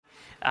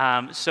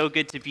So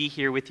good to be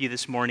here with you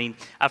this morning.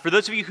 For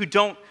those of you who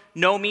don't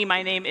know me,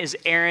 my name is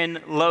Aaron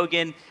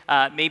Logan.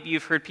 Maybe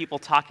you've heard people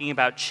talking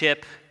about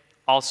Chip,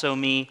 also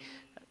me.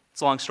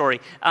 It's a long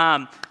story.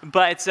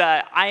 But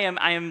I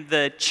am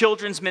the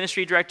children's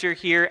ministry director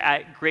here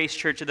at Grace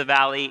Church of the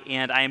Valley,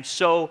 and I am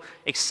so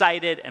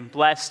excited and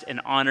blessed and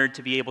honored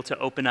to be able to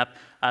open up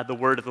the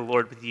word of the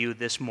Lord with you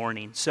this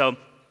morning. So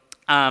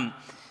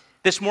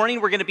this morning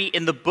we're going to be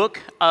in the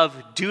book of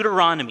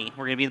Deuteronomy.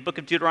 We're going to be in the book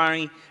of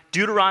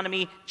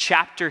Deuteronomy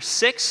chapter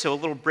 6, so a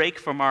little break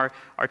from our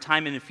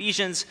time in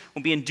Ephesians.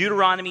 We'll be in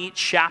Deuteronomy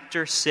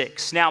chapter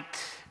 6. Now,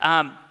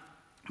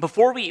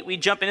 before we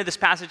jump into this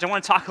passage, I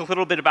want to talk a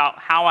little bit about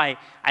how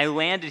I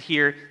landed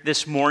here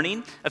this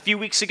morning. A few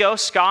weeks ago,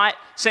 Scott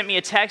sent me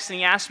a text and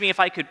he asked me if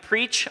I could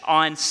preach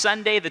on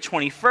Sunday the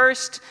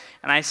 21st,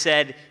 and I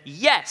said,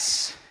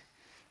 yes.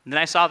 And then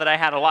I saw that I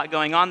had a lot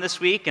going on this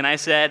week, and I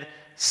said,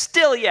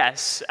 still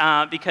yes,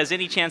 because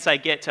any chance I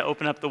get to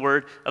open up the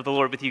word of the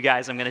Lord with you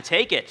guys, I'm going to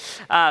take it.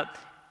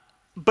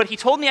 But he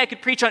told me I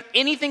could preach on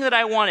anything that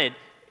I wanted,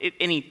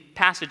 any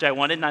passage I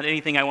wanted, not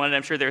anything I wanted.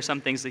 I'm sure there are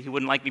some things that he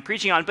wouldn't like me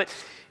preaching on, but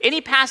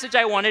any passage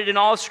I wanted in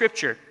all of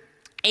Scripture.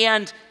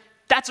 And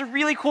that's a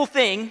really cool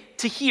thing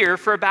to hear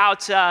for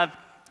about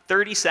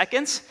 30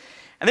 seconds.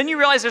 And then you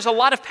realize there's a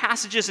lot of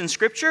passages in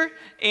Scripture,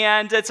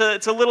 and it's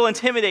a little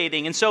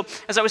intimidating. And so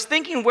as I was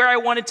thinking where I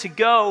wanted to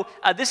go,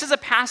 this is a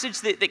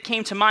passage that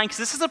came to mind, because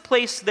this is a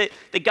place that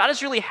God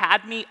has really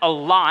had me a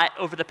lot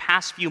over the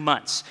past few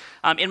months.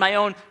 In my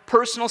own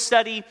personal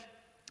study,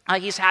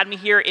 he's had me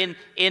here in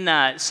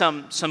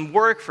some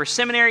work for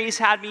seminary. He's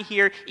had me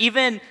here.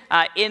 Even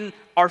in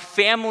our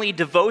family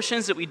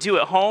devotions that we do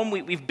at home,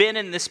 we've been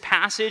in this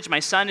passage.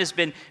 My son has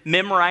been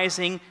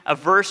memorizing a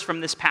verse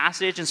from this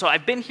passage. And so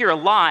I've been here a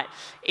lot.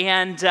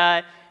 And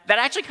that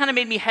actually kind of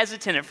made me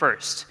hesitant at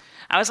first.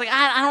 I was like,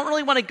 I don't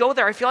really want to go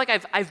there. I feel like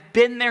I've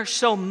been there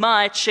so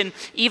much. And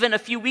even a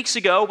few weeks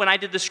ago when I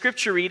did the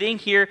scripture reading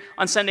here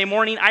on Sunday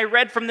morning, I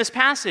read from this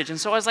passage. And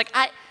so I was like,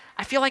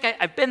 I feel like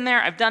I've been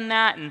there, I've done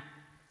that, and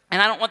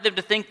I don't want them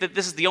to think that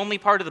this is the only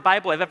part of the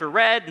Bible I've ever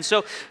read. And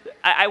so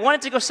I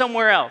wanted to go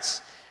somewhere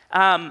else.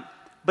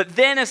 But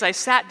then as I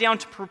sat down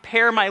to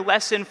prepare my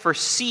lesson for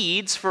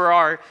seeds for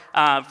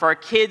our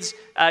kids'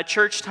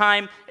 church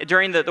time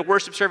during the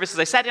worship services,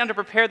 I sat down to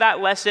prepare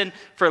that lesson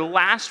for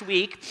last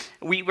week.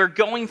 We were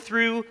going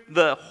through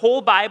the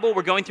whole Bible.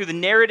 We're going through the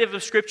narrative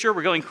of Scripture.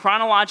 We're going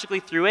chronologically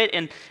through it.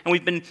 And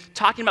we've been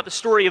talking about the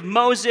story of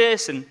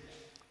Moses, and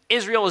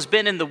Israel has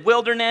been in the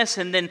wilderness.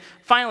 And then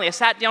finally I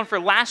sat down for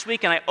last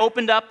week and I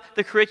opened up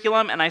the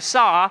curriculum and I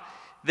saw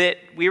that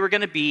we were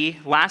going to be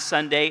last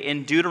Sunday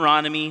in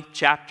Deuteronomy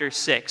chapter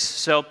 6.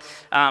 So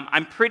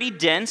I'm pretty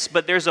dense,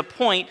 but there's a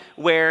point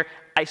where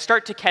I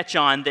start to catch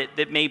on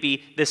that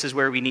maybe this is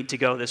where we need to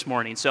go this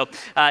morning. So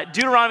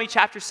Deuteronomy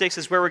chapter 6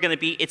 is where we're going to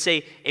be. It's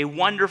a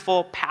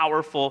wonderful,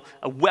 powerful,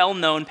 a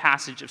well-known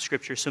passage of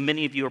Scripture. So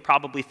many of you are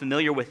probably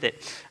familiar with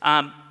it.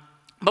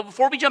 But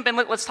before we jump in,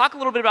 let's talk a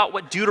little bit about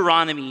what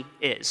Deuteronomy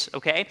is,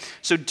 okay?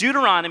 So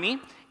Deuteronomy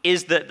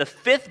is the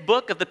fifth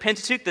book of the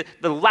Pentateuch,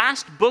 the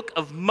last book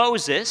of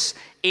Moses,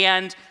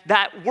 and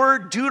that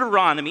word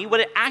Deuteronomy,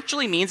 what it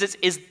actually means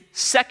is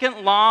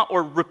second law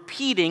or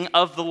repeating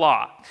of the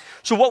law.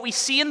 So what we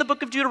see in the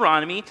book of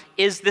Deuteronomy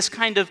is this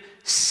kind of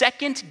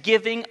second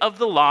giving of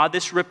the law,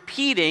 this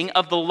repeating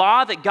of the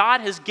law that God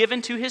has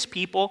given to his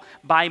people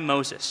by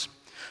Moses.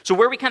 So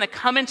where we kind of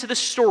come into the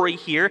story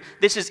here,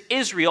 this is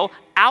Israel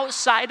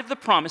outside of the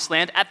promised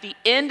land at the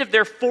end of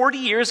their 40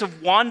 years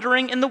of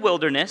wandering in the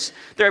wilderness.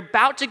 They're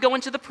about to go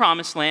into the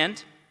promised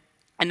land,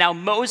 and now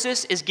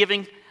Moses is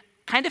giving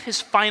kind of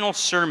his final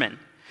sermon,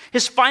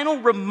 his final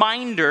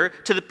reminder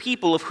to the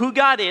people of who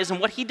God is and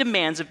what he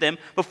demands of them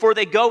before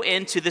they go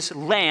into this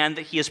land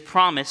that he has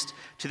promised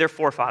to their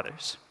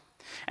forefathers.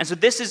 And so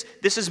this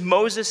is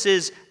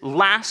Moses'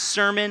 last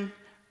sermon,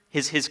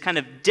 his kind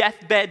of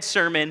deathbed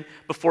sermon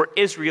before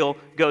Israel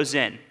goes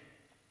in.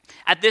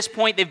 At this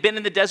point, they've been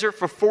in the desert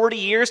for 40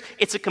 years.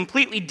 It's a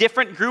completely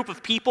different group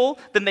of people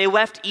than they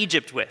left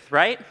Egypt with,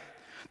 right?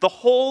 The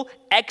whole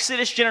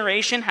Exodus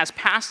generation has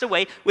passed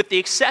away with the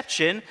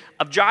exception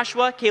of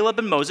Joshua, Caleb,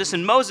 and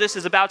Moses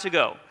is about to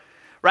go,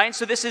 right?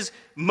 So this is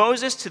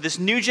Moses to this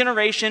new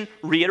generation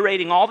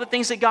reiterating all the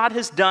things that God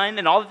has done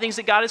and all the things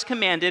that God has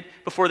commanded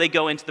before they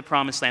go into the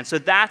promised land. So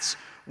that's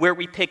where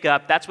we pick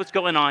up. That's what's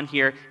going on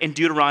here in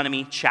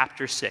Deuteronomy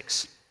chapter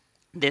 6,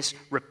 this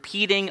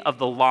repeating of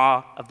the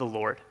law of the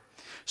Lord.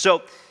 So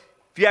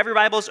if you have your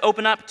Bibles,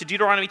 open up to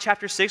Deuteronomy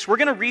chapter 6. We're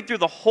going to read through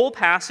the whole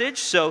passage,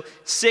 so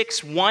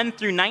 6, 1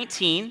 through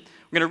 19.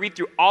 We're going to read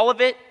through all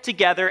of it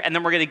together, and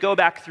then we're going to go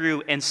back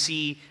through and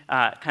see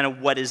kind of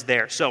what is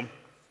there. So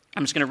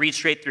I'm just going to read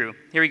straight through.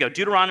 Here we go,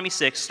 Deuteronomy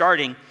 6,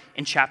 starting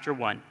in chapter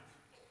 1.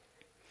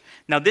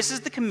 Now this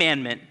is the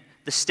commandment,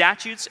 the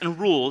statutes and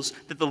rules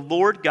that the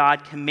Lord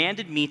God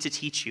commanded me to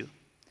teach you,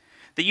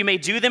 that you may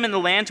do them in the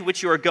land to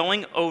which you are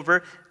going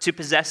over to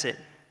possess it,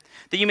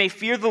 that you may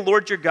fear the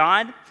Lord your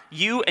God,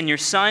 you and your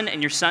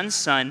son's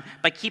son,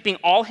 by keeping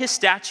all his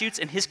statutes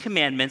and his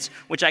commandments,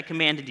 which I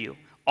commanded you,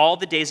 all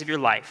the days of your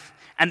life,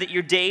 and that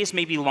your days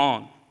may be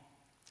long.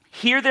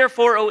 Hear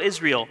therefore, O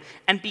Israel,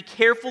 and be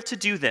careful to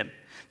do them,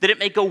 that it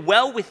may go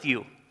well with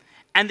you,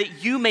 and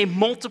that you may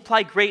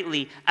multiply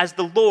greatly, as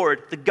the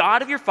Lord, the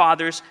God of your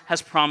fathers,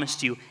 has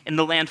promised you, in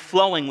the land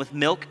flowing with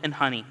milk and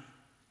honey.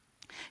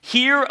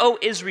 Hear, O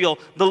Israel,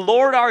 the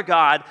Lord our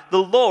God,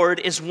 the Lord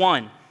is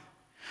one.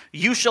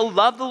 You shall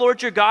love the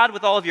Lord your God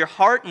with all of your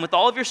heart, and with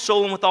all of your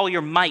soul, and with all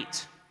your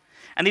might.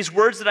 And these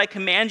words that I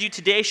command you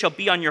today shall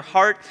be on your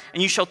heart,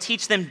 and you shall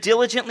teach them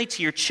diligently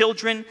to your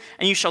children,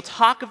 and you shall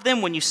talk of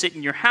them when you sit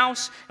in your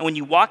house, and when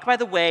you walk by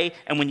the way,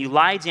 and when you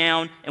lie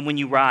down, and when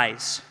you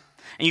rise.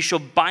 And you shall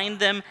bind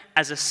them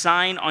as a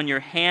sign on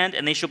your hand,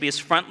 and they shall be as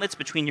frontlets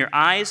between your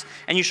eyes,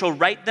 and you shall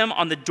write them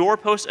on the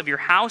doorposts of your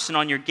house and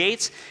on your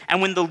gates.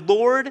 And when the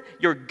Lord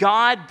your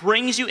God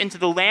brings you into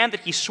the land that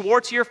he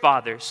swore to your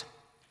fathers,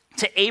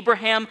 to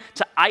Abraham,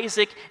 to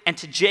Isaac, and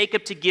to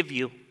Jacob to give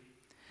you,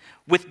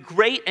 with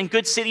great and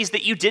good cities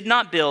that you did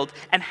not build,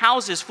 and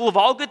houses full of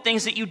all good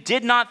things that you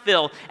did not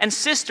fill, and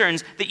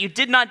cisterns that you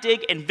did not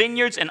dig, and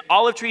vineyards and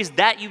olive trees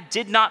that you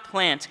did not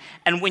plant.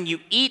 And when you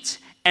eat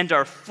and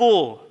are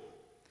full,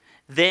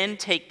 then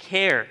take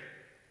care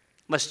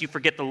lest you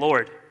forget the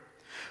Lord,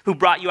 who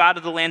brought you out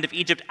of the land of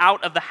Egypt,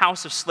 out of the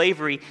house of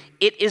slavery.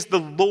 It is the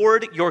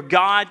Lord your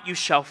God you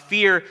shall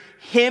fear,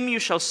 him you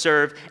shall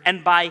serve,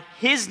 and by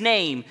his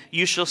name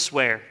you shall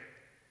swear.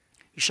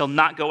 You shall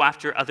not go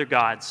after other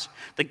gods,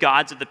 the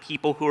gods of the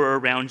people who are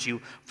around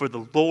you, for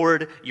the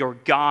Lord your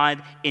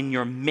God in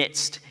your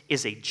midst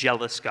is a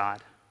jealous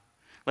God,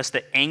 lest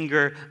the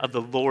anger of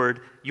the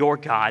Lord your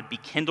God be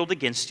kindled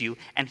against you,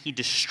 and he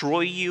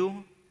destroy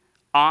you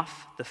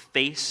off the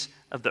face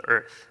of the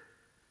earth.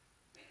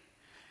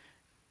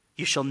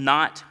 You shall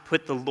not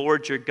put the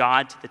Lord your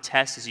God to the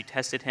test as you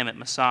tested him at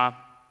Massah.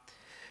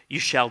 You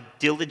shall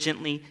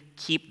diligently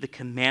keep the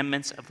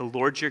commandments of the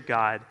Lord your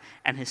God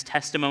and his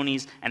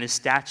testimonies and his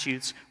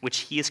statutes which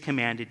he has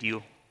commanded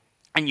you.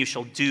 And you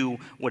shall do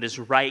what is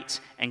right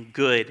and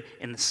good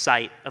in the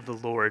sight of the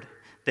Lord,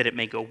 that it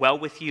may go well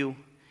with you,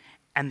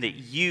 and that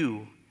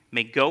you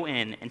may go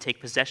in and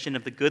take possession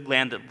of the good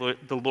land that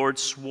the Lord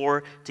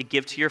swore to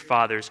give to your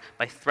fathers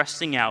by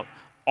thrusting out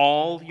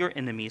all your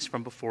enemies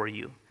from before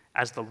you,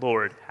 as the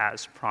Lord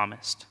has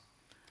promised.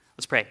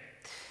 Let's pray.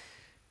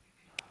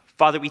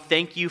 Father, we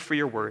thank you for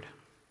your word.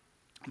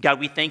 God,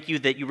 we thank you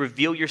that you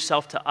reveal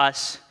yourself to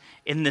us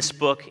in this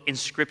book, in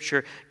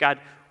Scripture. God,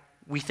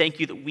 we thank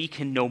you that we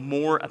can know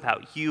more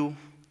about you,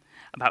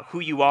 about who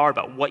you are,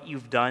 about what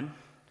you've done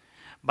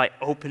by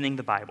opening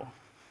the Bible.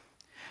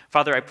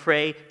 Father, I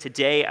pray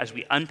today as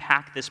we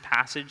unpack this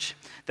passage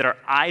that our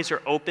eyes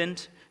are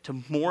opened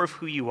to more of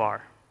who you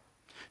are,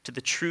 to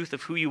the truth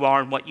of who you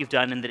are and what you've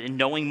done, and that in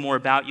knowing more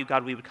about you,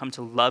 God, we would come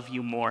to love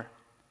you more.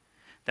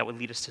 That would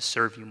lead us to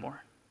serve you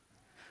more.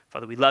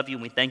 Father, we love you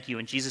and we thank you.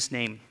 In Jesus'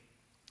 name,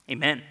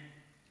 amen.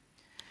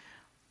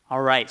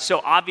 All right,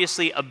 so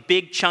obviously a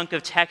big chunk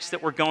of text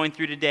that we're going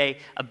through today,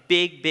 a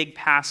big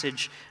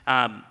passage,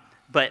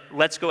 but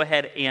let's go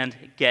ahead and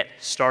get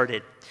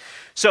started.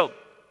 So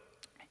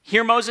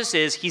here Moses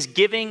is, he's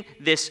giving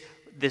this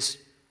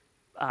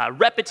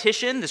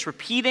repetition, this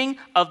repeating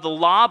of the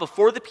law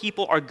before the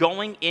people are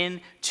going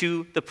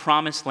into the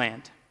promised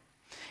land.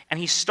 And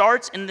he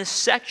starts in this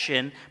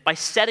section by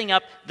setting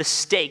up the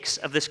stakes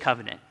of this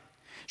covenant.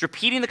 He's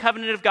repeating the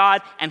covenant of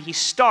God, and he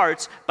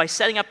starts by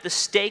setting up the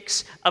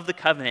stakes of the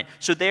covenant.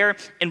 So there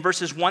in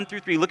verses 1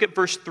 through 3, look at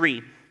verse 3.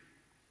 It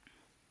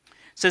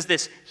says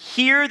this: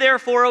 Hear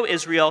therefore, O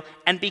Israel,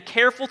 and be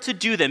careful to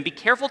do them. Be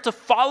careful to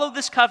follow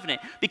this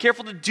covenant. Be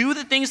careful to do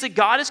the things that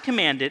God has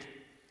commanded,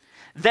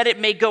 that it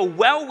may go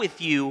well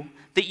with you,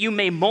 that you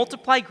may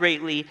multiply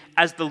greatly,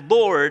 as the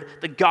Lord,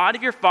 the God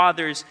of your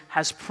fathers,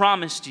 has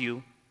promised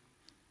you,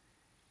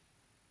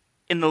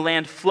 in the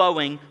land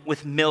flowing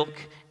with milk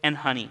and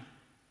honey.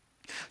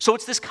 So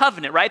it's this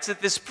covenant, right?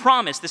 It's this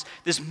promise,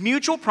 this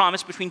mutual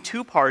promise between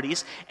two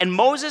parties. And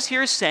Moses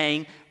here is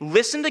saying,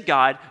 listen to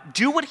God,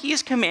 do what he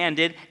has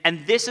commanded,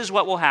 and this is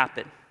what will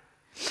happen.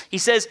 He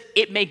says,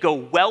 it may go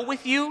well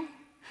with you,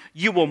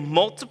 you will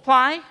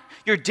multiply,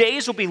 your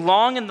days will be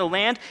long in the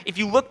land. If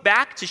you look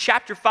back to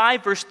chapter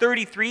 5, verse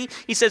 33,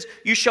 he says,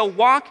 you shall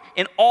walk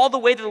in all the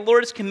way that the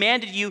Lord has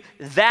commanded you,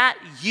 that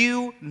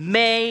you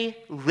may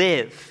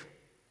live.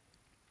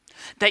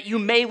 That you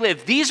may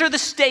live. These are the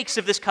stakes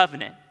of this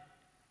covenant.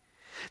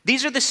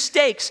 These are the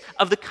stakes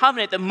of the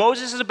covenant that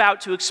Moses is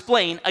about to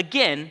explain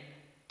again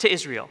to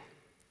Israel.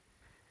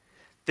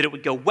 That it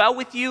would go well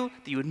with you,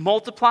 that you would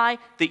multiply,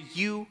 that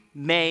you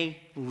may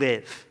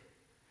live.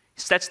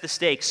 He sets the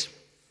stakes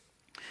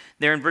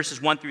there in verses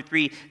 1 through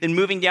 3. Then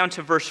moving down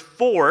to verse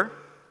 4,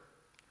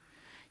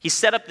 he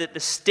set up the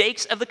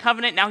stakes of the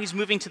covenant. Now he's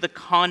moving to the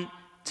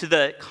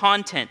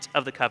content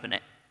of the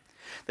covenant.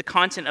 The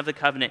content of the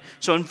covenant.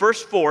 So in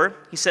verse 4,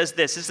 he says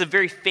this. This is a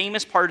very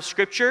famous part of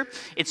Scripture.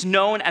 It's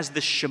known as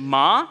the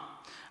Shema.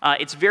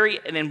 It's a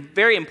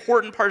very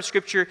important part of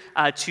Scripture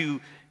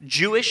to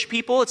Jewish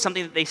people. It's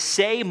something that they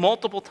say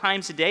multiple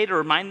times a day to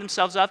remind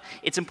themselves of.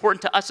 It's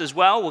important to us as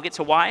well. We'll get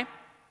to why.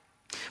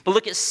 But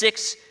look at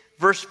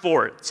verse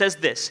 4, it says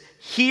this,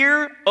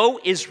 "Hear, O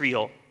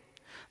Israel,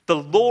 the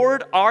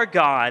Lord our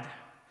God,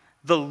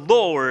 the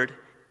Lord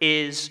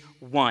is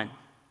one."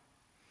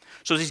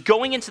 So as he's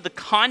going into the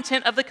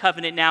content of the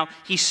covenant now,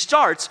 he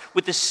starts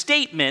with a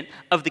statement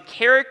of the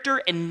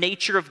character and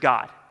nature of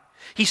God.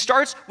 He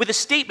starts with a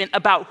statement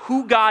about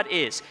who God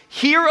is.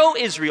 "Hear, O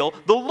Israel,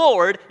 the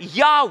Lord,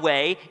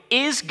 Yahweh,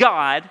 is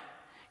God.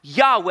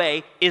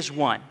 Yahweh is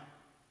one."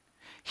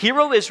 Hear,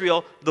 O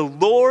Israel, the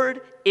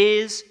Lord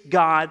is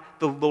God.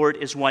 The Lord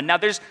is one. Now,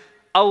 there's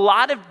a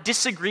lot of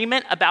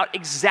disagreement about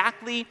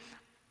exactly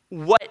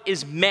what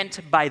is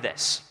meant by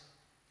this.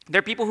 There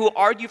are people who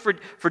argue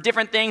for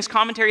different things.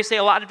 Commentaries say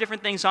a lot of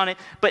different things on it.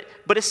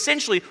 But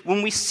essentially,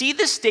 when we see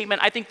this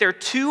statement, I think there are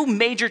two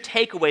major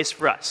takeaways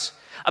for us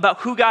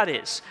about who God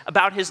is,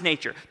 about his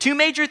nature. Two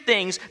major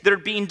things that are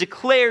being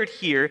declared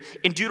here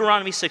in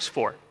Deuteronomy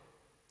 6:4.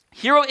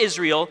 "Hear, O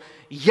Israel,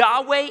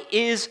 Yahweh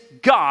is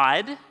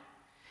God.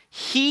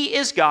 He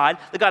is God,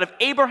 the God of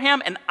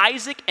Abraham and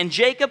Isaac and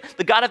Jacob,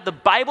 the God of the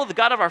Bible, the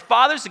God of our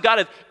fathers, the God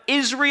of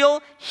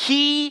Israel.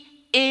 He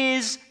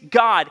is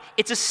God."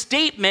 It's a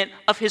statement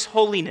of his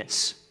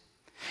holiness.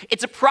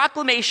 It's a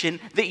proclamation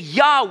that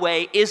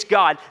Yahweh is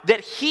God,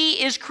 that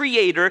he is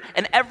creator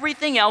and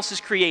everything else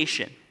is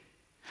creation.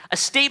 A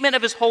statement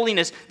of his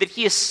holiness that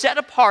he is set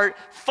apart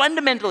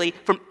fundamentally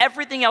from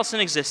everything else in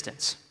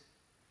existence.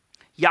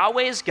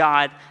 Yahweh is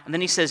God, and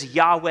then he says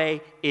Yahweh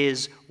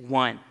is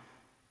one.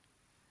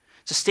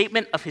 It's a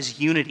statement of his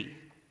unity.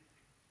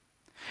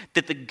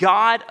 That the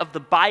God of the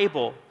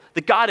Bible,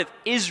 the God of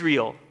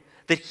Israel,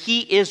 that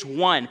he is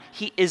one.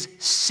 He is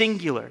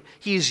singular.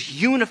 He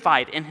is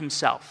unified in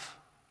himself.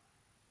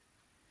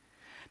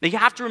 Now you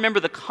have to remember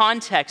the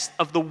context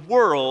of the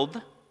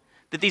world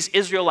that these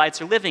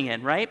Israelites are living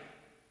in, right?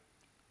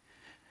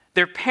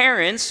 Their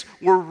parents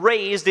were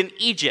raised in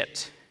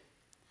Egypt,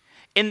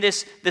 in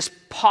this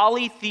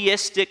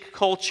polytheistic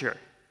culture.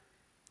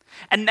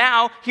 And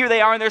now, here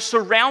they are, and they're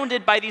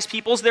surrounded by these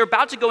peoples. They're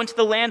about to go into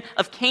the land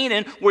of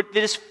Canaan, that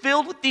is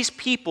filled with these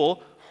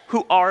people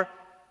who are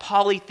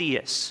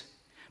polytheists.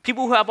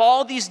 People who have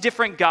all these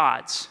different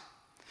gods.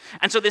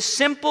 And so this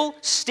simple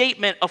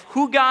statement of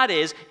who God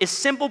is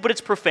simple, but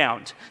it's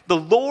profound. The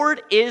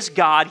Lord is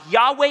God.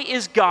 Yahweh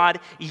is God.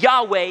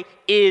 Yahweh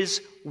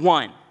is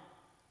one.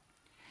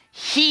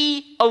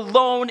 He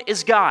alone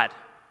is God.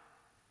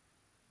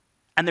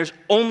 And there's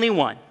only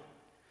one.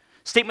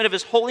 Statement of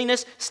his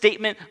holiness,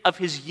 statement of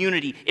his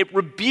unity. It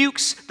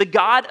rebukes the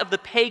God of the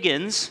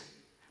pagans,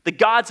 the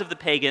gods of the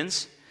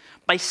pagans,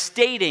 by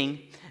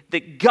stating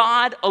that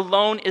God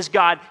alone is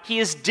God. He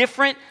is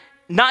different,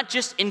 not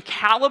just in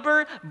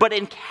caliber, but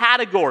in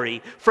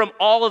category from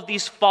all of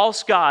these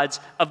false gods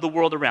of the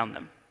world around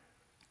them.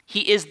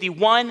 He is the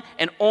one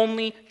and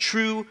only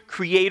true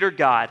creator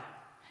God,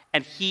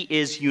 and he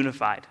is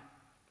unified.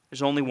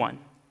 There's only one.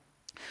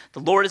 The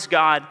Lord is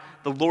God,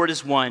 the Lord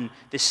is one.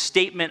 This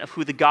statement of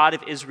who the God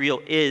of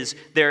Israel is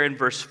there in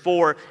verse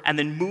 4. And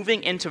then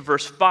moving into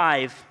verse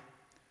 5,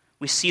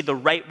 we see the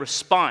right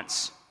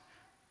response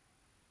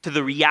to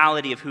the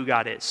reality of who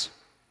God is.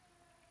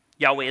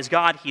 Yahweh is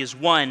God, he is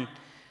one.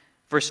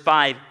 Verse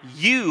 5,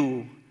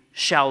 "You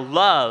shall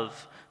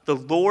love the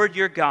Lord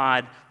your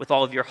God with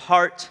all of your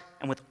heart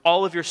and with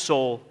all of your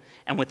soul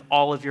and with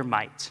all of your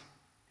might."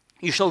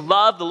 You shall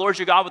love the Lord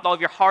your God with all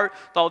of your heart,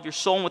 with all of your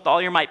soul, and with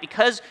all your might.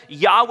 Because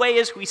Yahweh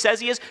is who he says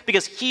he is,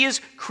 because he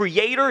is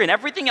creator and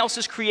everything else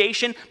is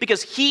creation,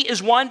 because he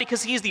is one,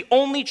 because he is the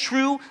only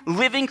true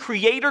living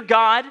creator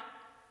God.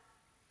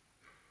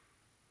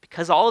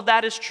 Because all of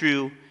that is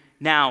true,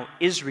 now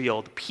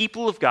Israel, the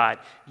people of God,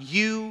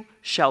 you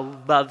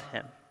shall love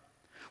him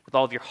with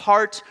all of your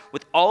heart,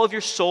 with all of your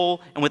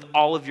soul, and with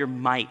all of your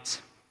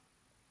might.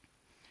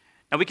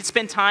 Now, we could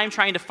spend time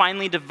trying to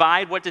finally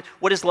divide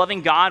what is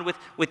loving God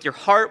with your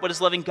heart, what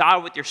is loving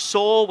God with your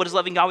soul, what is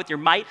loving God with your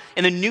might.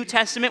 In the New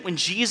Testament, when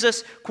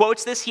Jesus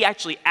quotes this, he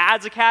actually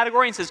adds a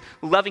category and says,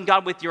 loving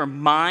God with your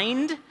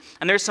mind.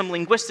 And there's some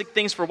linguistic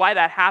things for why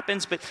that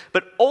happens,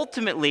 but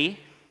ultimately,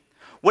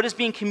 what is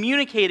being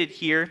communicated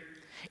here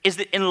is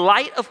that in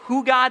light of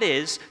who God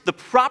is, the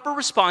proper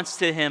response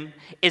to him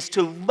is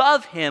to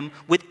love him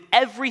with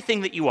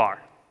everything that you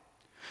are.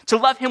 To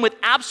love him with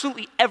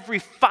absolutely every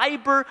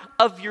fiber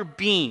of your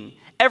being.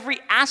 Every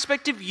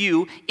aspect of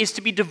you is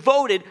to be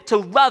devoted to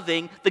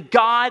loving the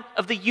God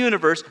of the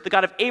universe, the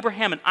God of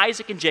Abraham and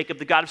Isaac and Jacob,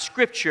 the God of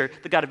Scripture,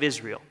 the God of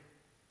Israel.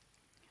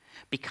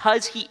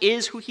 Because he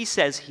is who he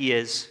says he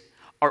is,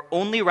 our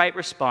only right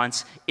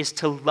response is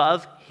to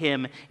love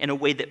him in a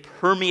way that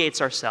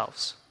permeates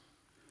ourselves.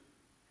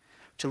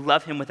 To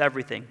love him with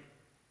everything.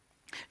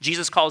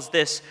 Jesus calls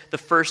this the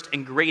first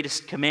and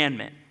greatest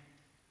commandment.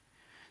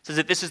 Says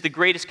that this is the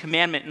greatest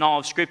commandment in all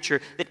of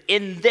Scripture, that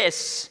in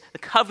this, the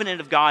covenant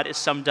of God is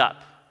summed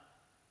up.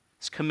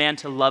 This command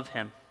to love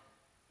him.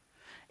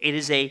 It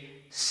is a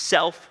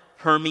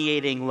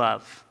self-permeating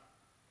love.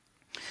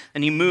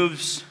 And he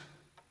moves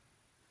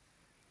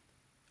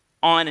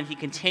on and he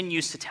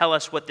continues to tell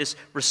us what this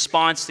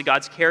response to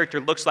God's character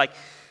looks like.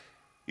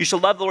 You shall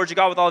love the Lord your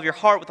God with all of your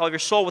heart, with all of your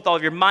soul, with all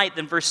of your might.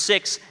 Then verse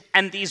 6,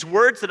 and these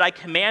words that I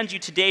command you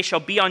today shall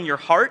be on your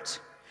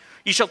heart.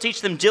 You shall teach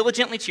them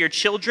diligently to your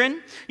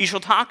children. You shall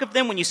talk of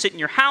them when you sit in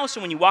your house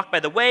and when you walk by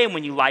the way and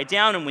when you lie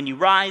down and when you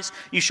rise.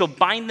 You shall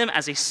bind them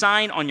as a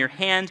sign on your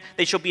hand.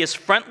 They shall be as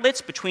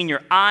frontlets between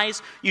your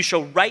eyes. You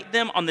shall write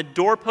them on the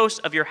doorposts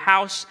of your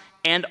house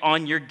and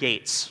on your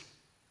gates.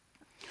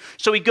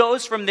 So he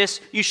goes from this,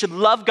 you should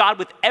love God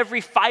with every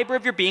fiber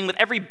of your being, with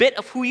every bit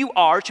of who you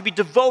are, to be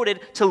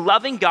devoted to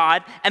loving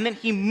God, and then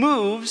he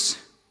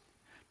moves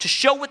to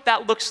show what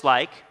that looks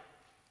like.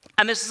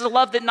 And this is a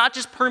love that not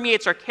just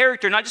permeates our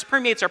character, not just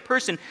permeates our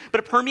person, but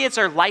it permeates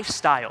our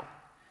lifestyle.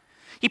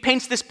 He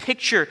paints this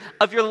picture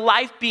of your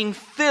life being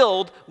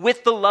filled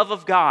with the love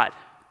of God.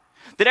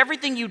 That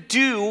everything you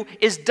do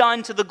is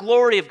done to the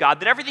glory of God.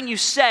 That everything you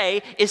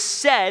say is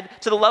said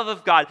to the love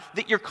of God.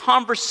 That your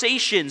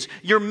conversations,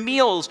 your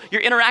meals,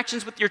 your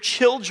interactions with your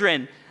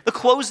children, the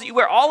clothes that you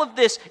wear, all of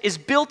this is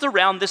built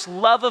around this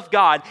love of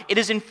God. It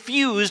is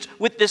infused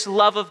with this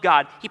love of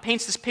God. He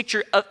paints this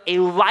picture of a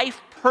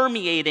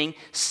life-permeating,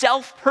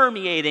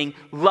 self-permeating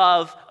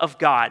love of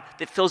God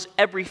that fills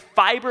every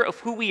fiber of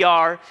who we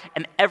are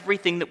and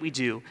everything that we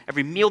do.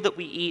 Every meal that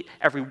we eat,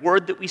 every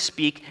word that we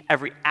speak,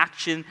 every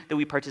action that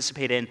we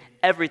participate in,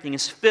 everything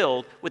is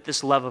filled with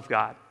this love of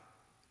God.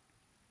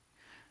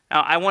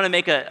 Now, I want to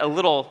make a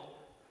little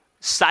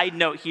side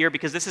note here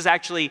because this is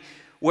actually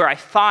where I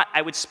thought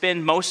I would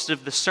spend most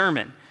of the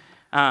sermon.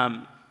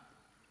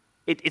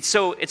 It's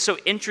so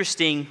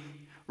interesting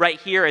right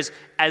here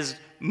as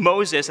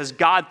Moses, as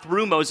God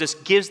through Moses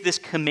gives this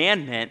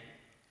commandment,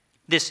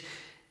 this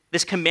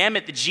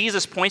commandment that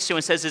Jesus points to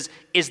and says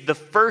is the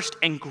first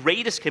and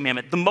greatest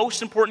commandment, the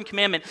most important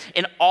commandment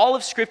in all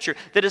of Scripture,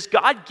 that as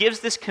God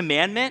gives this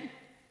commandment,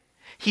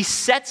 he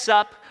sets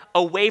up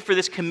a way for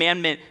this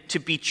commandment to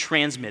be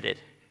transmitted.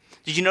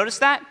 Did you notice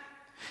that?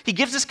 He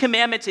gives this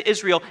commandment to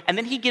Israel, and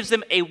then he gives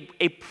them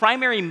a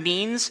primary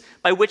means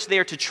by which they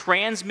are to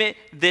transmit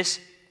this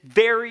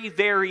very,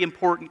 very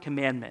important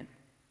commandment.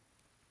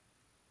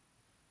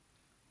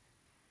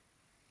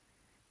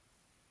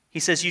 He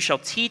says, you shall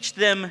teach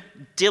them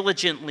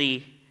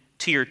diligently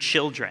to your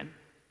children.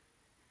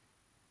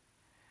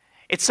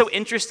 It's so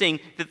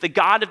interesting that the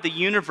God of the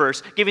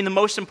universe, giving the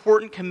most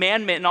important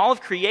commandment in all of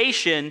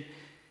creation,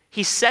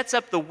 he sets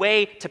up the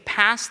way to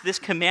pass this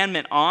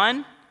commandment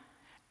on,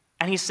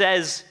 and he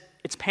says,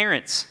 it's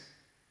parents.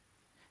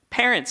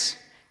 Parents,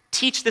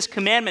 teach this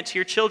commandment to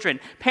your children.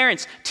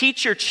 Parents,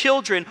 teach your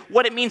children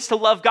what it means to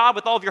love God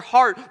with all of your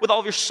heart, with all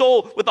of your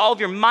soul, with all of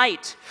your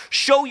might.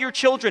 Show your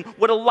children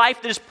what a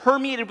life that is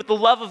permeated with the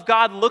love of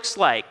God looks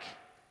like.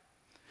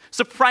 It's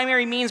the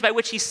primary means by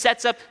which he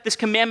sets up this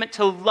commandment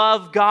to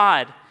love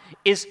God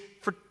is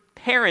for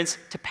parents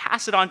to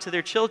pass it on to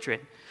their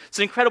children. It's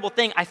an incredible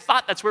thing. I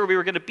thought that's where we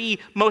were going to be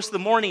most of the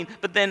morning,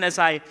 but then as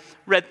I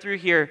read through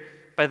here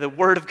by the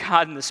Word of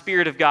God and the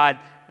Spirit of God,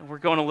 we're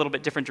going a little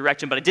bit different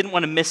direction, but I didn't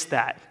want to miss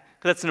that.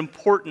 Because that's an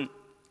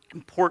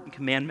important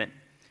commandment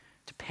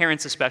to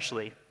parents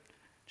especially, to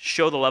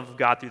show the love of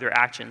God through their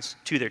actions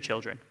to their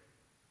children.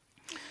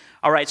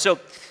 All right, so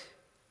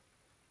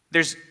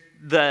there's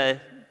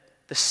the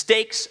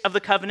stakes of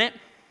the covenant,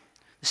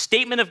 the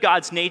statement of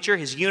God's nature,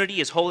 his unity,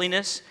 his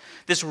holiness,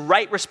 this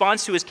right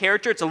response to his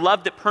character. It's a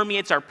love that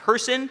permeates our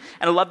person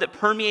and a love that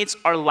permeates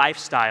our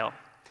lifestyle.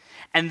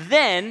 And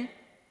then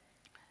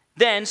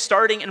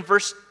starting in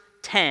verses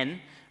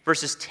 10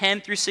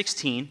 through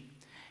 16,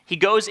 he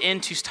goes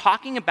into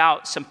talking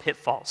about some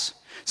pitfalls,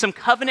 some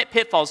covenant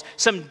pitfalls,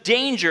 some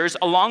dangers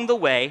along the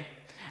way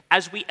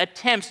as we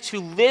attempt to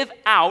live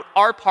out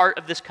our part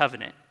of this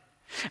covenant.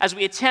 As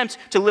we attempt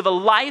to live a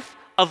life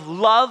of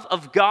love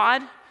of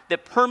God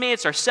that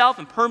permeates ourselves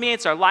and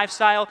permeates our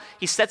lifestyle,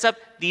 he sets up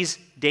these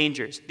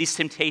dangers, these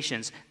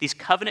temptations, these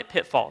covenant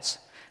pitfalls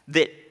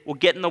that will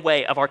get in the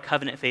way of our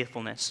covenant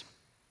faithfulness.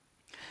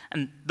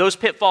 And those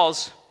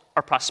pitfalls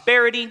are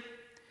prosperity,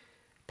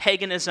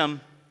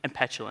 paganism, and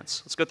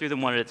petulance. Let's go through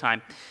them one at a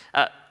time.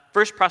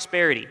 First,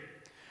 prosperity.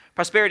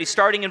 Prosperity,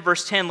 starting in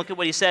verse 10, look at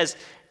what he says.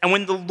 And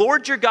when the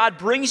Lord your God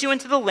brings you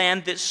into the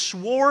land that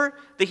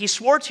he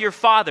swore to your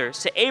fathers,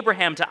 to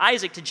Abraham, to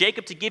Isaac, to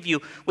Jacob to give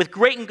you, with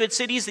great and good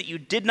cities that you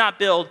did not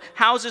build,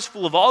 houses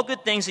full of all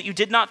good things that you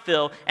did not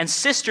fill, and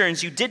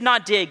cisterns you did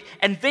not dig,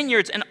 and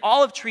vineyards and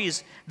olive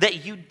trees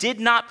that you did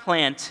not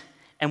plant,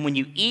 and when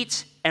you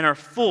eat and are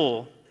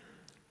full,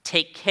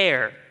 take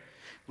care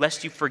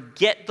lest you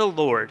forget the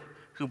Lord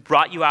who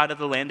brought you out of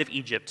the land of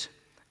Egypt,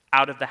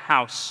 out of the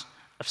house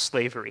of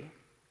slavery.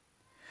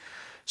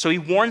 So he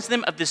warns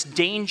them of this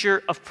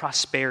danger of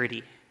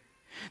prosperity.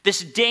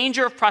 This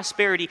danger of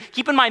prosperity.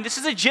 Keep in mind, this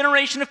is a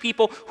generation of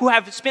people who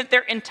have spent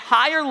their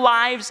entire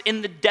lives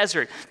in the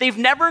desert. They've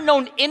never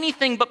known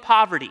anything but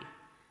poverty.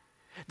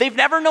 They've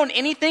never known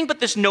anything but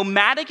this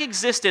nomadic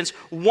existence,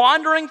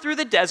 wandering through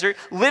the desert,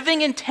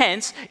 living in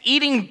tents,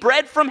 eating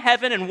bread from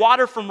heaven and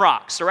water from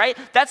rocks, all right?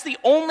 That's the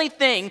only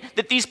thing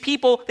that these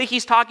people that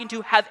he's talking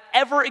to have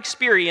ever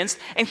experienced.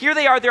 And here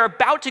they are, they're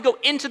about to go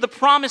into the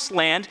promised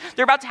land.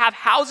 They're about to have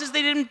houses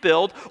they didn't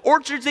build,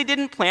 orchards they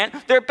didn't plant.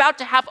 They're about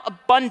to have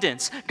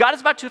abundance. God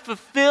is about to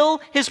fulfill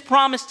his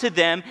promise to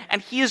them,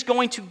 and he is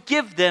going to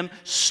give them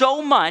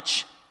so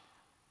much,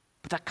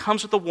 but that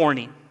comes with a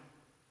warning.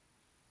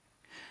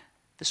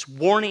 This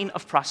warning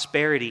of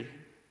prosperity.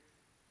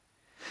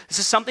 This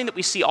is something that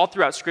we see all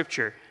throughout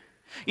Scripture.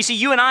 You see,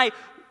 you and I,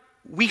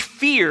 we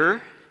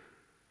fear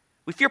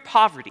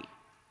poverty.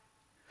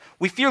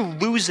 We fear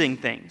losing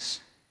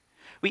things.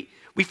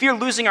 We fear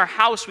losing our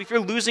house. We fear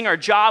losing our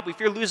job. We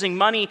fear losing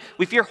money.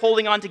 We fear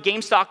holding on to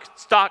GameStop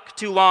stock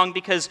too long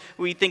because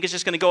we think it's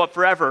just going to go up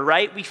forever,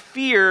 right? We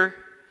fear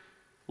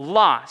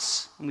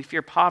loss and we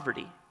fear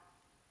poverty.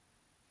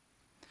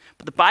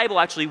 But the Bible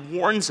actually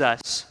warns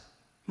us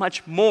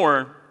much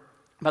more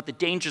about the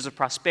dangers of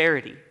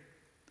prosperity.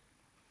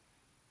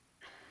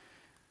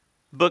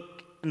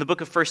 In the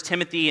book of 1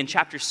 Timothy, in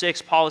chapter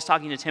 6, Paul is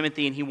talking to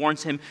Timothy, and he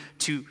warns him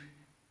to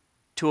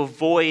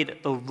avoid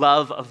the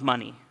love of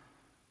money.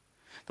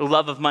 The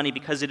love of money,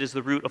 because it is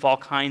the root of all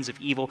kinds of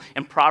evil.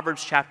 In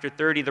Proverbs chapter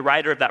 30, the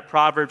writer of that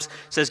Proverbs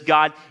says,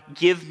 God,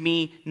 give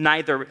me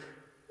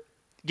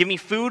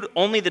food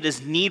only that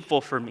is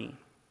needful for me.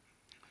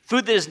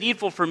 Food that is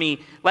needful for me,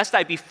 lest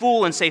I be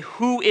fool and say,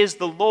 who is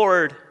the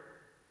Lord?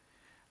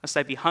 Lest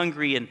I be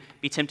hungry and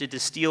be tempted to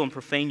steal and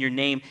profane your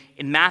name.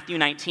 In Matthew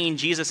 19,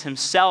 Jesus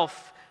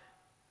himself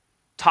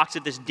talks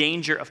of this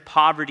danger of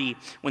poverty.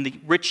 When the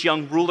rich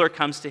young ruler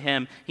comes to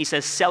him, he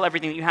says, sell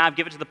everything that you have,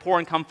 give it to the poor,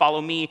 and come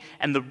follow me.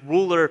 And the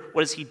ruler,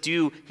 what does he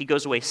do? He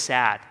goes away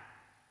sad.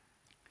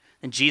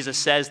 And Jesus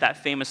says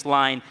that famous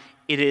line,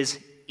 it is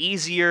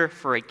easier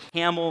for a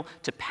camel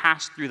to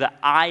pass through the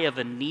eye of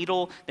a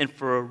needle than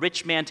for a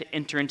rich man to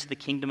enter into the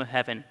kingdom of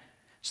heaven.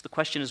 So the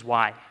question is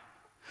why?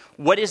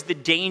 What is the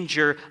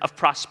danger of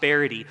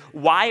prosperity?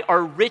 Why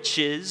are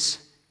riches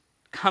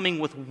coming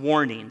with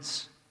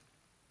warnings?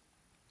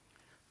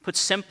 Put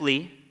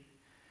simply,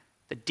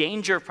 the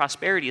danger of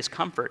prosperity is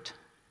comfort.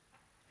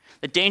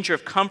 The danger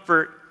of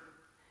comfort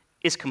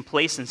is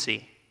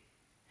complacency.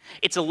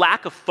 It's a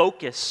lack of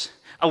focus,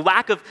 a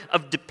lack of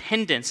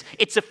dependence.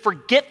 It's a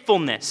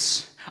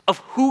forgetfulness of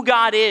who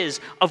God is,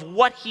 of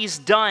what he's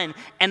done,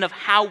 and of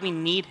how we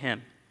need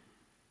him.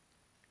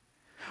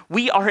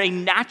 We are a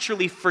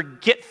naturally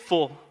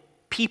forgetful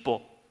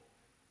people.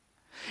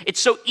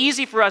 It's so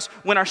easy for us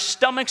when our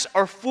stomachs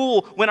are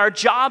full, when our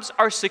jobs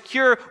are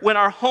secure, when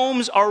our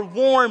homes are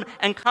warm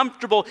and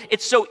comfortable.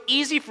 It's so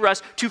easy for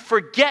us to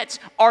forget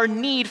our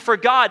need for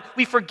God.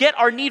 We forget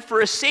our need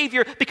for a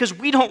Savior because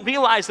we don't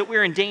realize that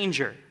we're in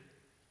danger.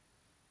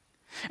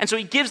 And so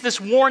he gives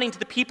this warning to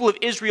the people of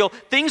Israel.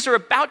 Things are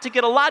about to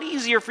get a lot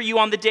easier for you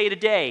on the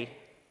day-to-day.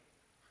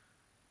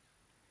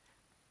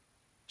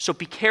 So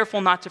be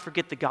careful not to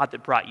forget the God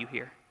that brought you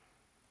here.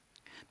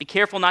 Be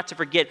careful not to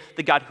forget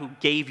the God who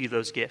gave you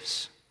those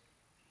gifts.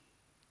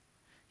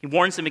 He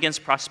warns them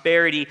against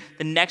prosperity.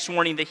 The next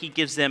warning that he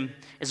gives them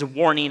is a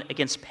warning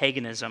against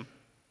paganism.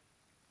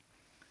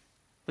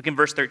 Look in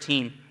verse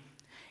 13.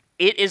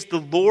 It is the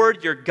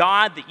Lord your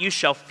God that you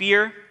shall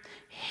fear.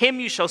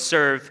 Him you shall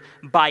serve.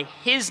 By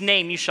his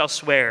name you shall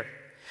swear.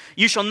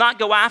 You shall not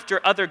go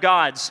after other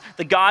gods,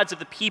 the gods of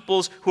the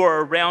peoples who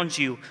are around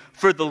you.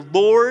 For the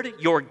Lord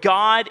your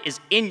God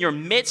is in your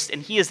midst,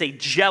 and he is a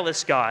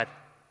jealous God.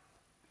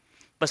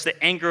 Lest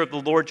the anger of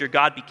the Lord your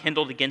God be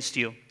kindled against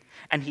you,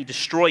 and he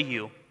destroy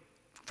you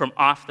from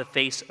off the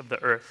face of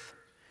the earth.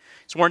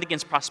 He's warned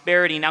against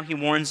prosperity, now he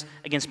warns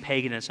against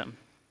paganism.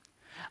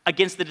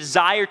 Against the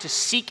desire to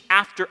seek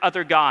after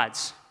other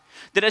gods.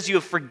 That as you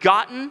have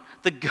forgotten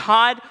the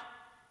God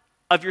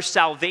of your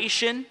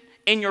salvation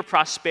in your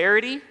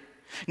prosperity,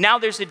 now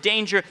there's a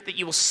danger that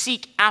you will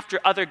seek after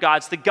other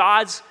gods, the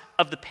gods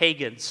of the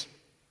pagans.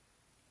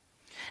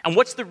 And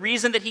what's the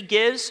reason that he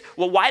gives?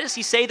 Well, why does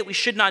he say that we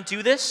should not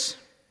do this?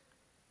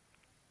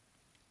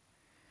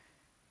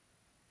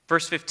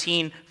 Verse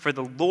 15, for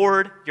the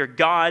Lord your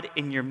God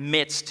in your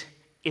midst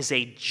is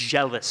a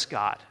jealous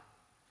God.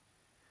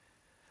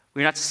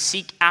 We're not to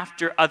seek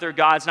after other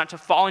gods, not to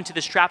fall into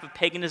this trap of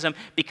paganism,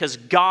 because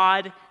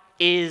God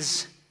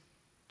is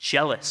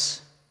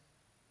jealous.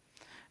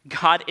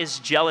 God is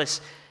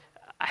jealous.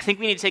 I think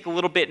we need to take a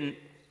little bit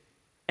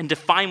and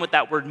define what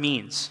that word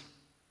means.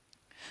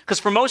 Because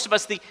for most of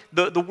us,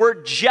 the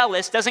word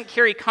jealous doesn't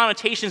carry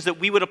connotations that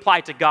we would apply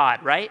to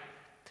God, right?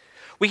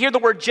 We hear the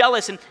word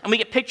jealous and we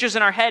get pictures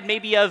in our head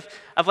maybe of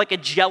like a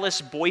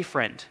jealous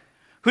boyfriend.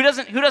 Who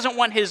doesn't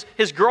want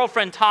his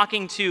girlfriend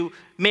talking to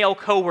male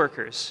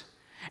coworkers?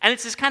 And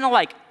it's this kind of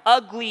like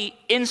ugly,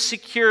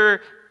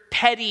 insecure,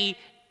 petty,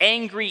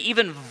 angry,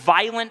 even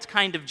violent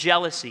kind of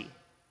jealousy.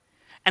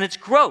 And it's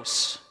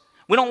gross.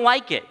 We don't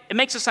like it. It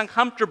makes us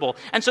uncomfortable.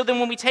 And so then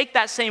when we take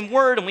that same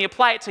word and we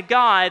apply it to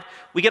God,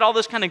 we get all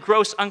those kind of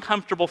gross,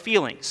 uncomfortable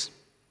feelings.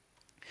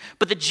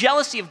 But the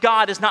jealousy of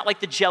God is not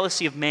like the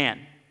jealousy of man.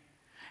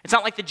 It's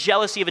not like the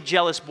jealousy of a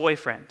jealous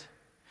boyfriend.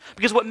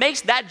 Because what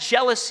makes that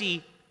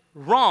jealousy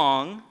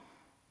wrong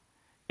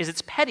is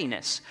its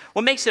pettiness.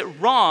 What makes it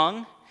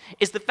wrong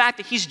is the fact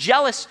that he's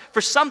jealous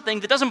for something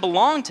that doesn't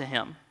belong to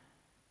him.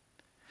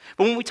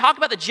 But when we talk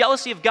about the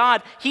jealousy of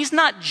God, he's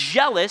not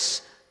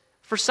jealous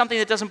for something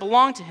that doesn't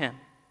belong to him.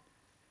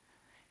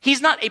 He's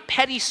not a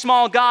petty,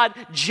 small God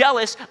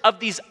jealous of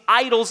these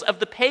idols of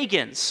the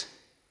pagans.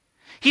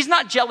 He's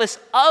not jealous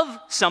of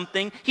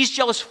something, he's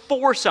jealous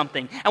for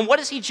something. And what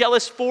is he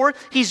jealous for?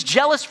 He's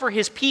jealous for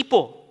his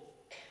people.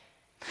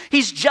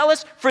 He's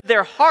jealous for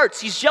their hearts.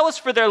 He's jealous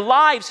for their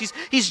lives.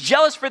 He's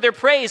jealous for their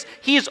praise.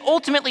 He is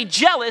ultimately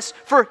jealous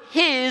for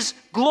his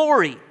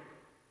glory.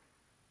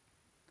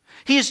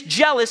 He is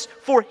jealous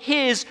for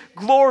his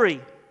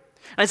glory.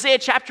 Isaiah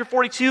chapter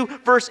 42,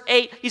 verse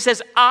 8, he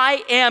says,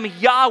 I am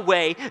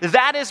Yahweh,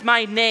 that is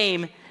my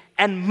name,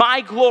 and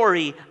my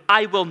glory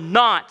I will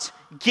not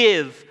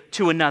give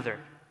to another.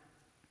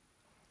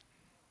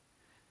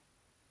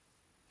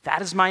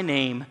 That is my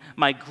name,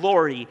 my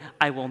glory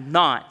I will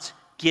not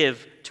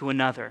give to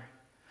another.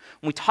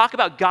 When we talk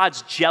about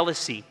God's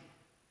jealousy,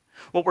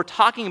 what we're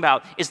talking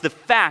about is the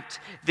fact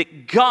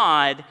that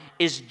God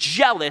is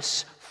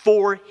jealous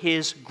for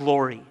his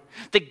glory.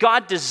 That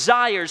God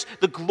desires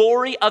the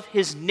glory of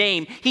his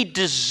name. He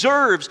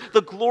deserves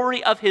the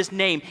glory of his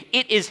name.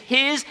 It is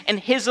his and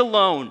his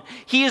alone.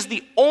 He is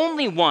the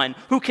only one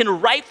who can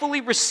rightfully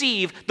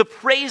receive the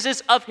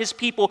praises of his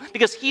people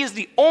because he is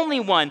the only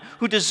one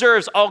who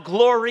deserves all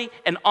glory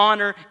and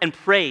honor and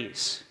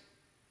praise.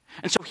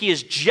 And so he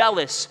is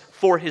jealous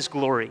for his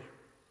glory.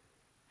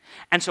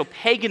 And so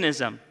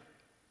paganism,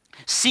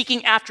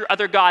 seeking after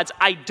other gods,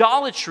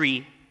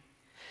 idolatry,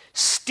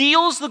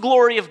 steals the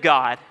glory of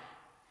God,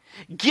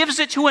 gives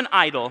it to an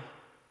idol,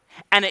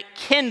 and it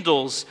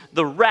kindles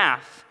the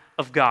wrath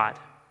of God.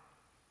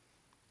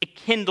 It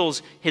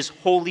kindles his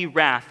holy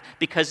wrath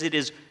because it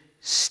is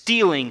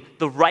stealing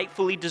the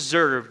rightfully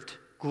deserved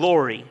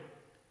glory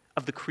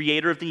of the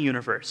creator of the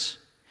universe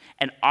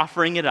and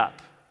offering it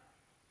up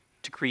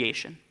to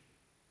creation.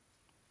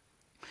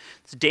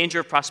 It's the danger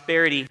of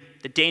prosperity,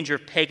 the danger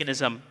of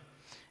paganism,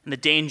 and the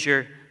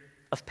danger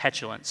of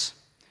petulance.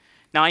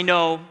 Now, I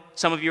know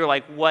some of you are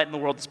like, what in the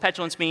world does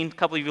petulance mean? A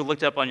couple of you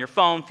looked up on your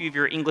phone. A few of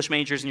you are English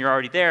majors and you're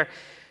already there.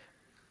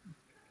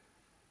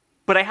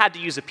 But I had to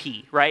use a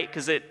P, right?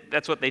 Because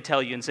that's what they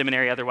tell you in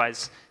seminary.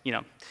 Otherwise, you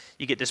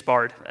get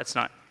disbarred. That's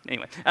not,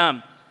 anyway.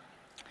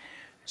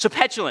 So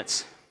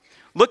petulance.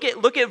 Look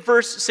at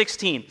verse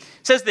 16. It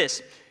says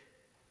this,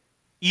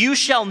 you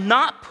shall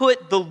not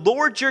put the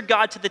Lord your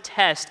God to the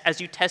test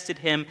as you tested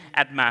him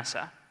at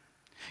Massah.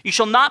 You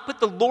shall not put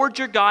the Lord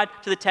your God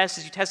to the test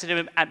as you tested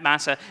him at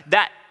Massah.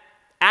 That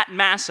at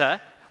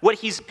Massah, what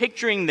he's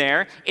picturing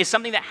there is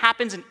something that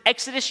happens in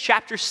Exodus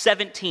chapter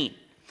 17.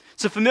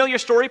 It's a familiar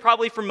story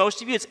probably for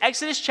most of you. It's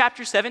Exodus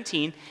chapter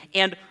 17,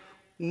 and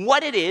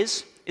what it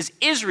is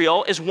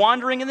Israel is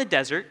wandering in the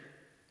desert.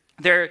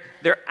 They're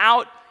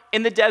out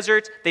in the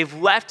desert. They've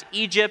left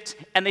Egypt,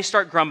 and they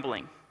start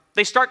grumbling.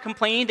 They start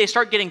complaining. They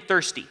start getting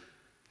thirsty.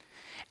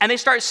 And they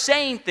start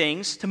saying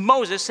things to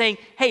Moses, saying,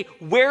 hey,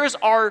 where's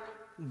our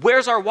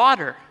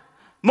water?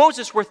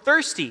 Moses, we're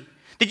thirsty.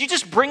 Did you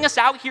just bring us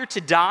out here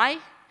to die?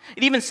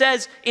 It even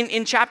says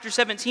in chapter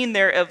 17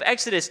 there of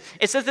Exodus,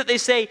 it says that they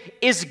say,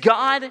 is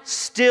God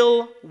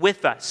still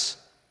with us?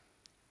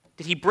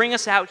 Did he bring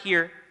us out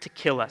here to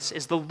kill us?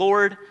 Is the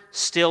Lord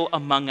still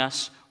among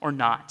us or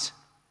not?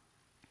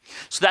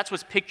 So that's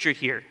what's pictured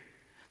here.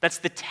 That's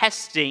the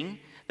testing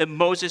that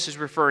Moses is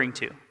referring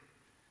to.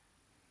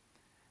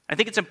 I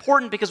think it's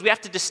important because we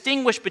have to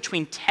distinguish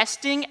between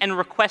testing and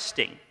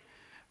requesting.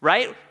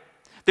 Right?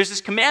 There's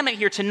this commandment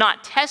here to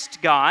not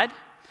test God,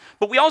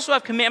 but we also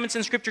have commandments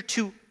in Scripture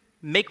to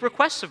make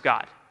requests of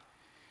God.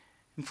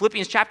 In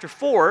Philippians chapter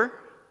 4,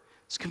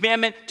 it's a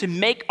commandment to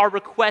make our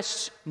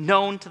requests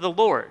known to the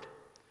Lord.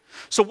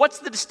 So what's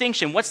the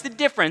distinction? What's the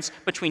difference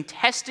between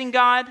testing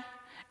God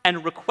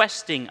and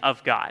requesting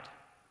of God?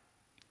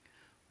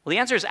 Well, the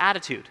answer is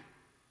attitude.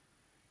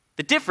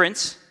 The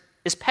difference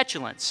is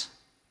petulance.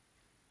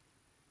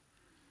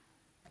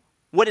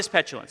 What is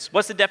petulance?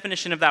 What's the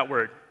definition of that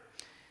word?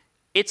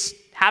 It's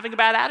having a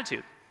bad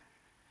attitude.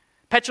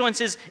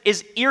 Petulance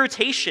is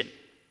irritation.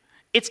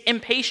 It's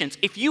impatience.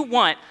 If you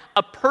want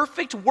a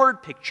perfect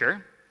word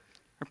picture,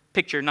 or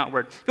picture, not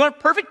word, if you want a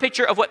perfect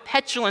picture of what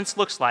petulance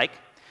looks like,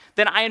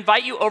 then I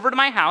invite you over to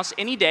my house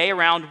any day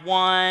around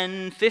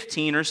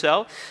 1:15 or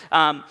so,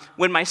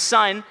 when my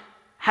son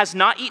has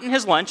not eaten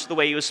his lunch the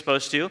way he was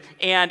supposed to,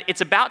 and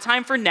it's about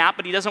time for nap,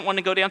 but he doesn't want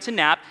to go down to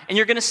nap, and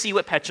you're going to see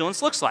what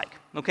petulance looks like,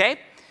 okay?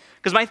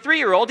 Because my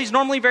 3-year-old, he's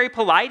normally very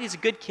polite. He's a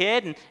good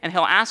kid, and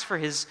he'll ask for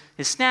his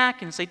snack,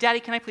 and he'll say, Daddy,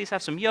 can I please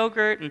have some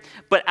yogurt?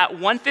 But at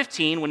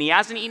 1:15, when he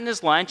hasn't eaten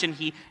his lunch, and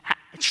he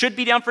should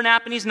be down for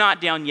nap, and he's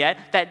not down yet,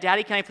 that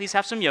Daddy, can I please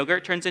have some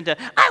yogurt, turns into,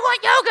 I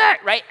want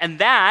yogurt, right? And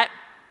that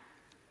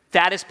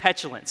is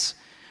petulance.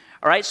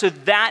 All right, so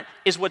that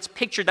is what's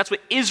pictured. That's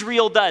what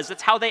Israel does.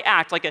 That's how they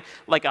act,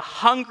 like a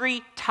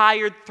hungry,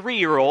 tired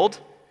 3-year-old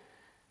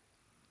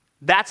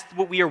That's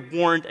what we are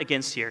warned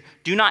against here.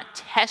 Do not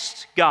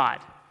test God.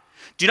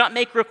 Do not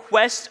make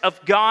requests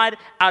of God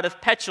out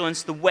of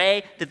petulance the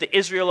way that the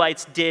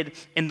Israelites did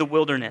in the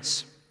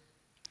wilderness.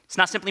 It's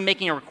not simply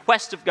making a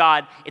request of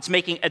God, it's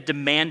making a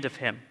demand of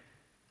him.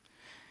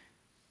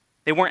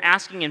 They weren't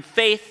asking in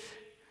faith,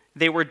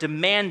 they were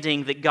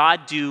demanding that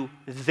God do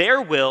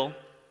their will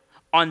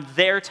on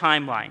their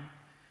timeline.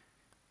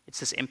 It's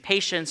this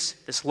impatience,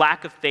 this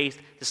lack of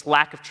faith, this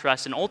lack of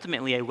trust, and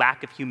ultimately a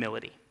lack of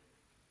humility.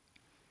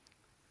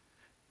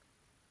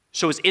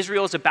 So as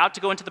Israel is about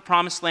to go into the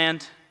promised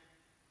land,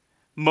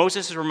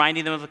 Moses is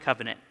reminding them of the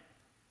covenant.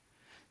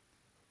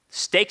 The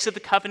stakes of the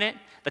covenant,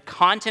 the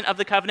content of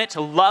the covenant,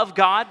 to love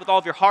God with all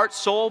of your heart,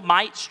 soul,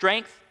 might,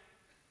 strength.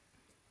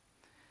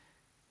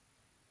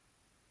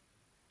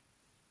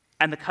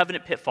 And the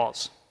covenant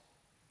pitfalls.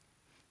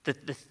 The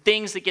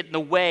things that get in the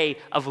way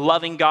of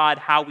loving God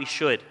how we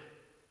should.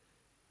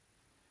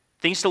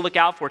 Things to look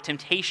out for,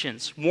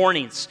 temptations,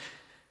 warnings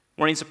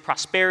of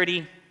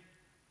prosperity,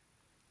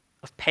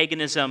 of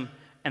paganism,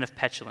 and of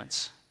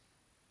petulance.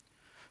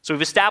 So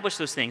we've established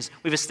those things.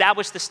 We've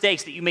established the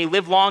stakes that you may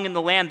live long in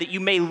the land, that you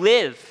may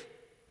live.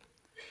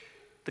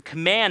 The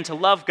command to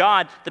love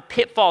God, the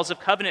pitfalls of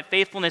covenant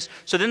faithfulness.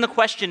 So then the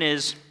question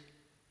is,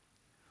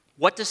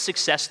 what does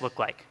success look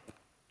like?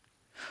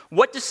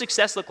 What does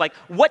success look like?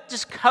 What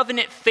does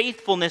covenant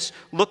faithfulness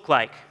look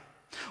like?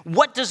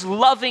 What does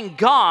loving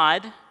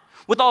God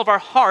with all of our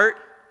heart,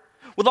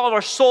 with all of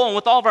our soul, and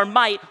with all of our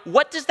might,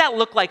 what does that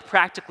look like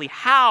practically?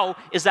 How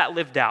is that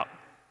lived out?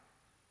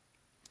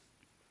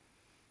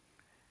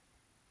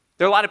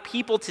 There are a lot of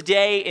people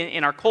today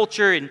in our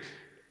culture and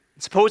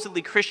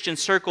supposedly Christian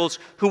circles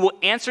who will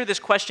answer this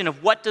question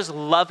of what does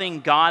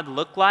loving God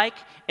look like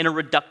in a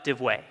reductive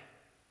way.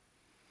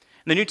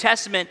 In the New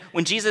Testament,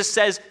 when Jesus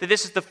says that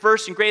this is the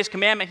first and greatest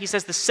commandment, he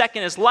says the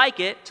second is like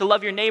it, to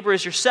love your neighbor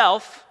as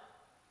yourself.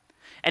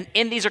 And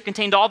in these are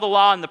contained all the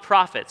law and the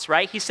prophets,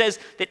 right? He says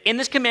that in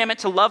this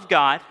commandment to love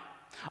God,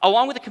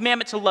 along with the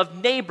commandment to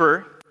love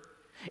neighbor,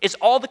 is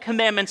all the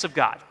commandments of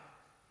God.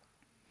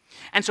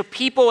 And so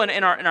people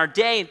in our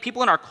day,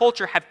 people in our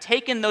culture have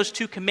taken those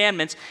two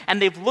commandments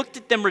and they've looked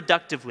at them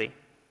reductively.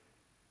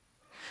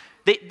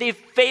 They've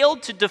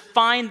failed to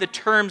define the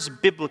terms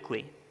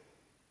biblically.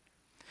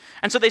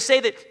 And so they say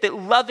that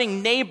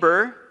loving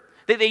neighbor,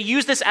 that they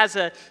use this as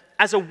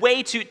a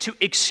way to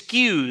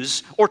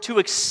excuse or to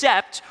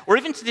accept or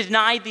even to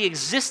deny the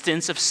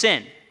existence of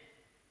sin.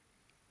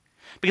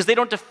 Because they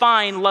don't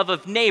define love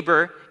of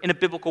neighbor in a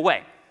biblical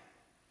way.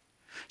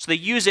 So they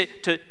use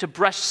it to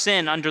brush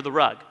sin under the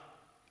rug.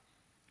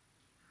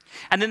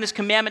 And then this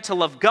commandment to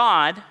love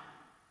God,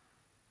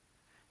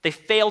 they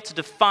fail to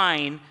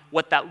define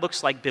what that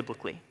looks like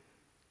biblically.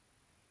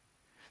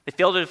 They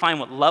fail to define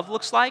what love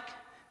looks like.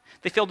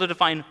 They fail to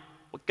define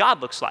what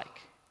God looks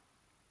like.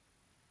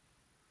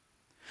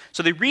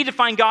 So they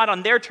redefine God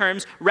on their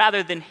terms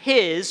rather than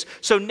his.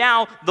 So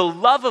now the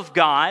love of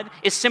God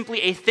is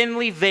simply a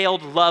thinly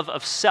veiled love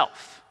of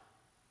self.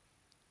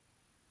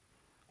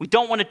 We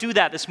don't want to do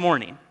that this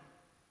morning.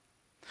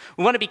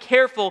 We want to be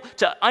careful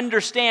to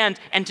understand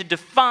and to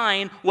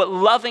define what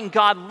loving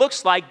God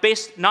looks like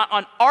based not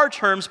on our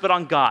terms, but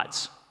on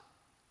God's.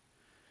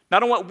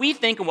 Not on what we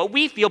think and what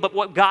we feel, but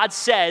what God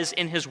says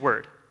in his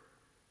word.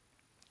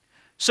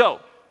 So,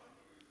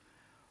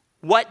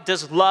 what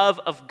does love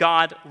of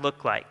God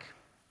look like?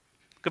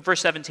 Look at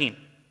verse 17.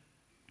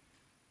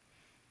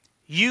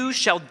 You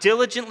shall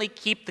diligently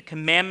keep the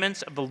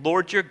commandments of the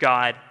Lord your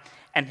God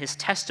and his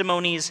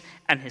testimonies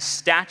and his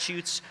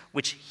statutes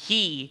which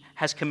he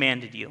has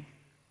commanded you.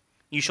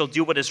 You shall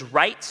do what is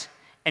right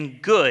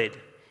and good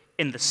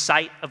in the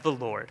sight of the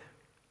Lord.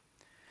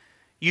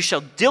 You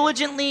shall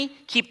diligently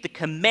keep the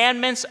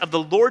commandments of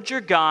the Lord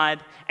your God,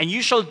 and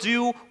you shall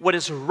do what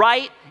is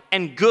right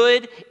and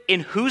good in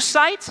whose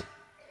sight?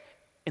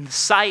 In the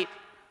sight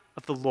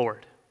of the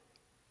Lord.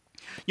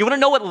 You want to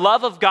know what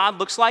love of God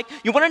looks like?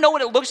 You want to know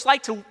what it looks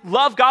like to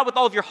love God with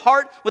all of your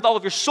heart, with all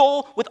of your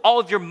soul, with all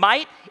of your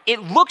might?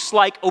 It looks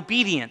like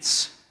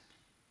obedience.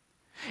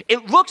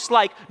 It looks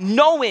like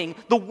knowing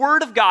the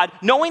word of God,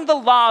 knowing the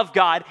law of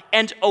God,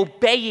 and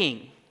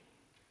obeying.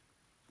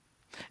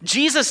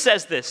 Jesus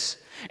says this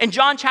in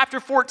John chapter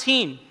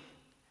 14.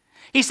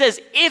 He says,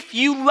 if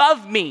you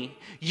love me,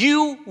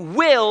 you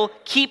will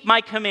keep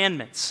my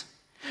commandments.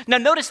 Now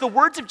notice the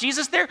words of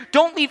Jesus there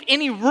don't leave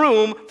any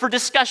room for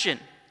discussion.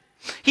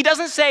 He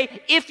doesn't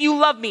say, if you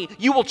love me,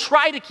 you will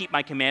try to keep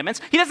my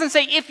commandments. He doesn't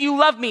say, if you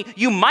love me,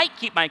 you might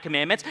keep my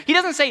commandments. He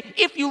doesn't say,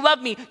 if you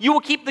love me, you will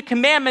keep the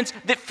commandments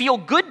that feel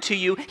good to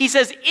you. He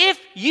says, if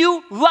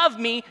you love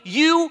me,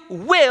 you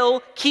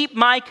will keep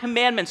my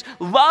commandments.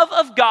 Love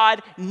of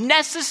God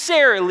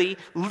necessarily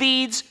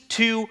leads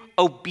to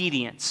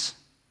obedience.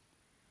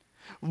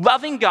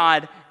 Loving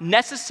God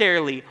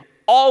necessarily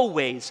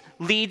always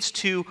leads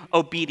to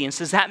obedience.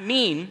 Does that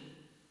mean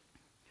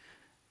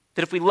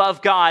that if we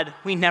love God,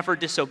 we never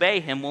disobey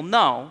him? Well,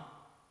 no.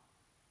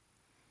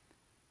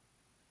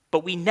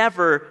 But we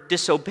never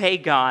disobey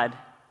God.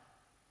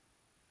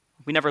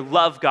 We never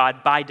love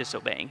God by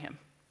disobeying him.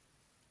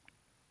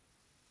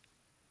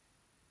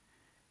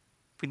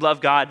 If we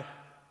love God,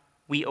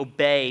 we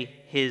obey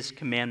his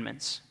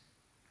commandments.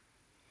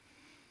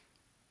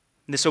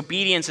 This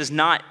obedience is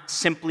not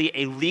simply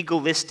a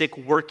legalistic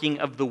working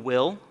of the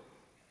will.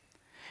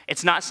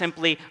 It's not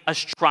simply us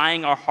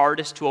trying our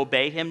hardest to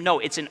obey him. No,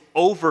 it's an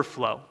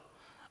overflow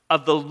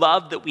of the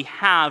love that we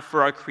have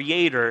for our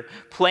Creator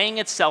playing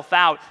itself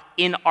out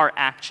in our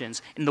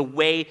actions, in the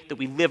way that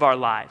we live our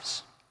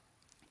lives.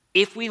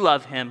 If we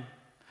love him,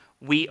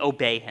 we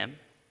obey him.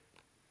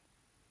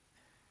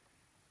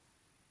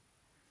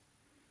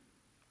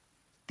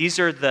 These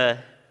are the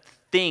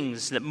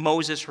things that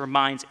Moses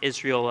reminds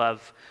Israel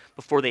of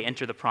before they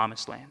enter the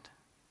promised land.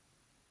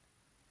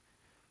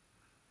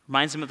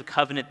 Reminds them of the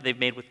covenant that they've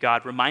made with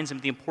God, reminds them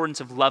of the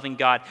importance of loving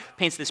God,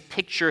 paints this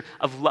picture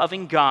of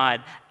loving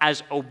God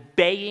as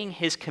obeying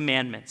his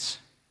commandments,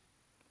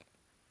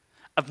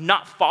 of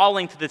not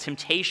falling to the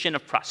temptation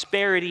of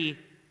prosperity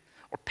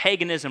or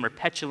paganism or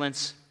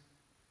petulance,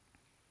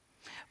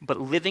 but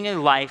living a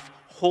life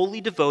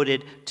wholly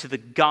devoted to the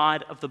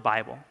God of the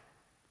Bible,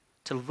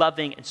 to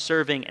loving and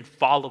serving and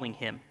following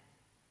him.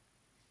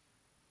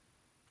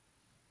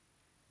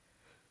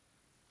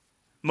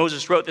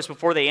 Moses wrote this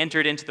before they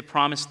entered into the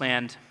promised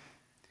land.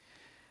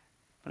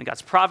 But in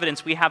God's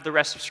providence, we have the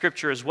rest of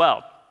Scripture as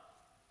well.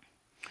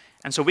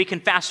 And so we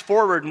can fast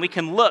forward and we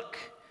can look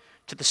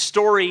to the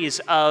stories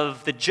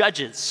of the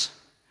judges,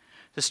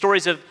 the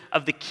stories of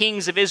the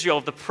kings of Israel,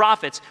 of the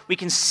prophets. We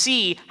can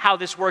see how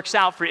this works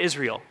out for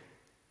Israel.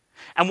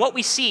 And what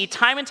we see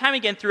time and time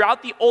again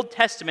throughout the Old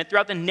Testament,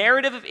 throughout the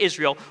narrative of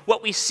Israel,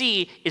 what we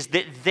see is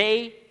that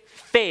they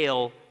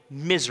fail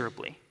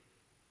miserably.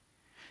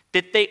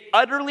 That they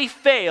utterly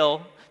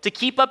fail to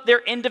keep up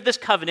their end of this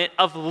covenant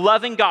of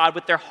loving God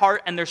with their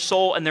heart and their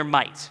soul and their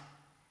might.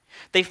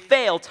 They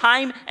fail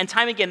time and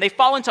time again. They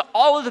fall into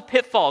all of the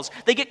pitfalls.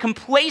 They get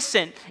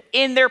complacent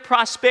in their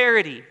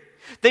prosperity.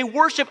 They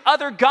worship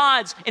other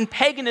gods in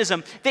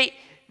paganism.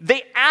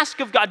 They ask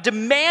of God,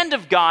 demand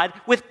of God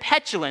with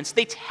petulance.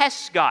 They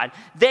test God.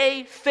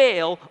 They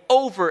fail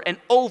over and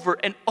over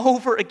and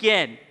over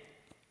again.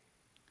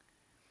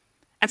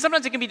 And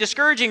sometimes it can be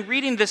discouraging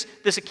reading this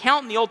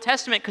account in the Old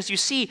Testament because you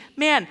see,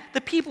 man,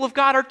 the people of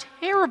God are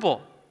terrible.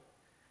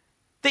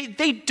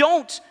 They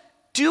don't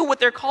do what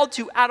they're called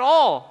to at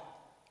all.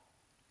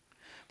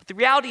 But the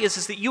reality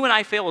is that you and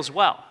I fail as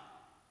well.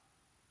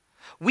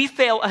 We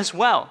fail as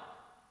well.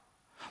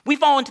 We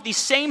fall into these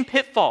same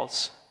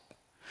pitfalls.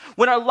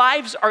 When our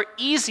lives are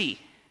easy,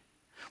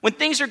 when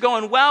things are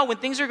going well, when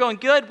things are going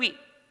good,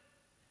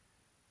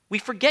 we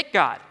forget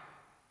God.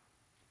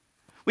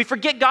 We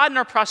forget God in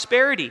our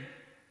prosperity.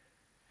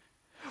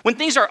 When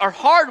things are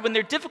hard, when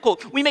they're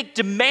difficult, we make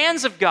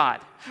demands of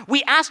God.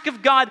 We ask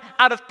of God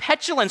out of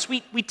petulance.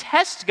 We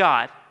test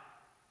God.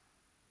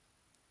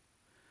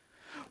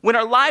 When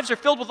our lives are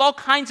filled with all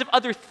kinds of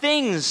other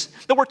things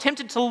that we're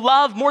tempted to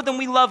love more than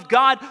we love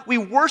God, we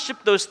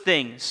worship those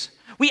things.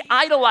 We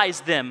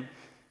idolize them.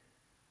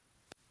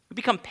 We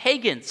become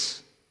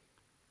pagans.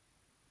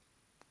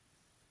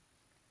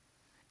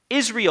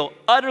 Israel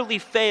utterly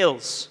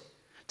fails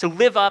to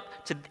live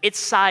up to its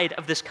side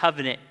of this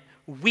covenant.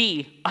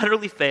 We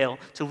utterly fail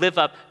to live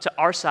up to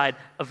our side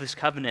of this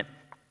covenant.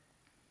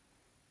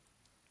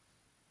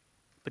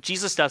 But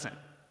Jesus doesn't.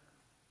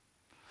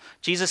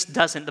 Jesus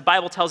doesn't. The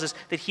Bible tells us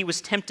that he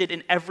was tempted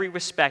in every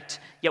respect,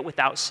 yet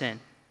without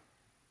sin.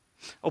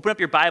 Open up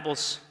your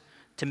Bibles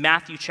to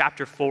Matthew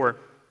chapter 4.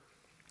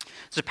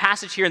 There's a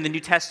passage here in the New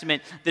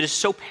Testament that is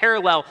so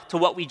parallel to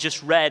what we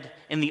just read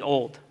in the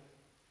Old.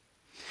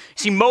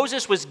 See,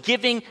 Moses was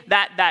giving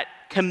that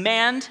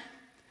command,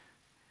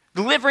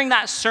 delivering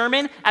that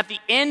sermon at the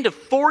end of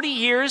 40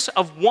 years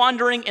of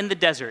wandering in the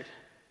desert.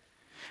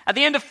 At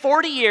the end of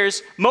 40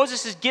 years,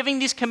 Moses is giving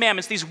these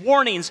commandments, these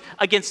warnings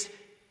against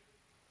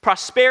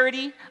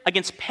prosperity,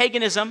 against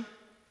paganism,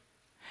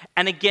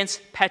 and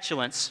against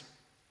petulance.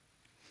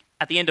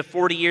 At the end of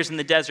 40 years in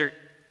the desert.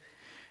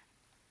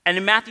 And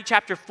in Matthew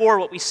chapter 4,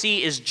 what we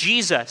see is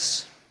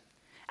Jesus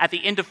at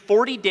the end of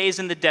 40 days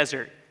in the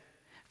desert,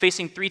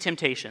 facing 3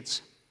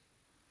 temptations.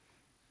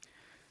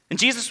 And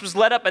Jesus was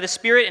led up by the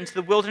Spirit into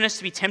the wilderness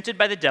to be tempted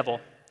by the devil.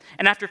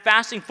 And after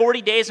fasting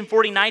 40 days and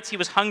 40 nights, he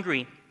was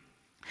hungry.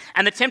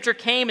 And the tempter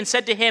came and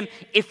said to him,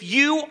 "If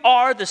you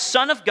are the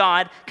Son of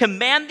God,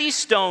 command these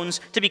stones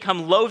to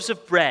become loaves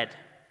of bread."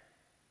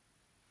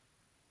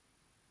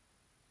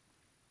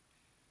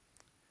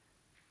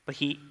 But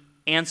he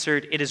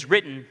answered, "It is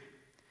written,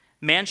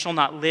 man shall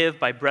not live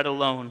by bread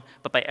alone,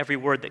 but by every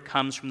word that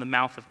comes from the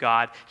mouth of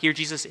God." Here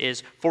Jesus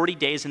is, 40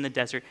 days in the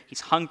desert.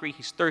 He's hungry,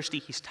 he's thirsty,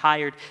 he's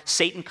tired.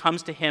 Satan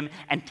comes to him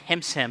and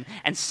tempts him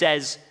and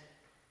says,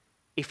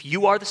 "If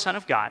you are the Son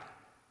of God,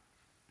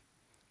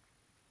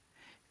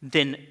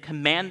 then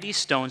command these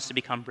stones to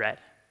become bread."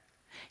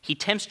 He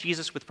tempts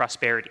Jesus with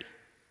prosperity.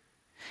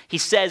 He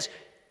says,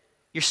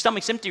 "Your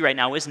stomach's empty right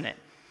now, isn't it?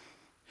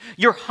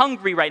 You're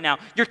hungry right now.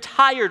 You're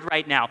tired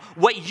right now.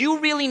 What you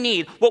really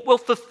need, what will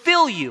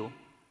fulfill you,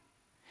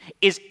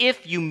 is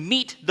if you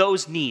meet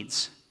those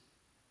needs.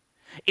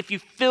 If you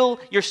fill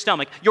your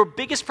stomach, your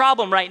biggest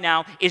problem right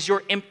now is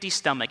your empty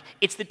stomach.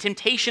 It's the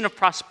temptation of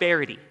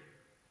prosperity.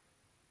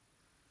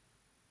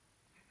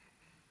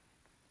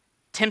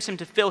 Tempts him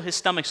to fill his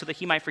stomach so that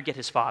he might forget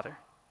his Father.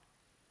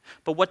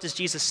 But what does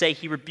Jesus say?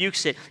 He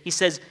rebukes it. He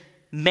says,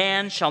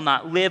 man shall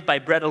not live by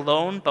bread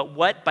alone, but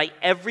what? By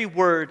every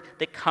word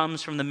that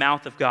comes from the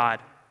mouth of God.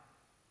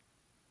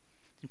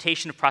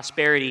 Temptation of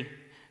prosperity,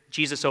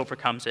 Jesus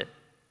overcomes it.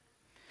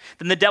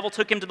 Then the devil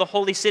took him to the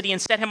holy city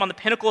and set him on the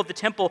pinnacle of the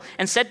temple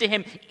and said to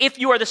him, if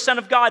you are the Son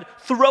of God,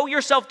 throw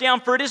yourself down,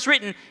 for it is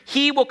written,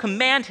 he will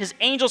command his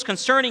angels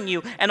concerning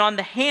you, and on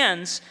their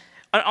hands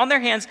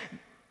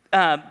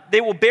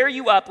they will bear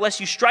you up, lest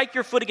you strike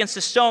your foot against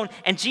a stone.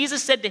 And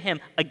Jesus said to him,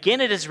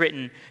 again it is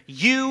written,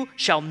 you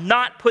shall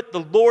not put the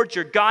Lord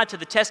your God to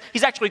the test.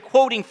 He's actually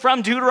quoting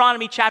from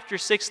Deuteronomy chapter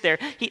 6 there.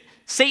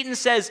 Satan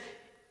says,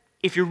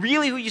 if you're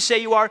really who you say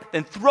you are,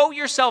 then throw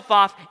yourself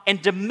off and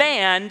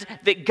demand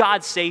that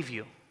God save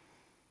you.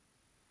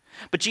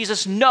 But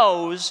Jesus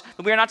knows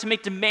that we are not to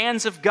make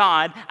demands of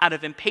God out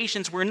of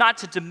impatience. We're not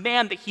to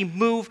demand that he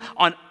move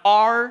on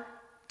our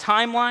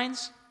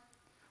timelines.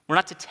 We're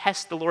not to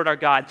test the Lord our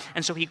God.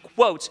 And so he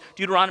quotes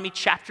Deuteronomy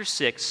chapter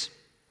 6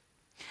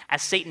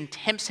 as Satan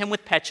tempts him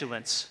with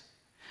petulance,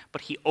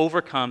 but he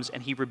overcomes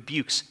and he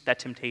rebukes that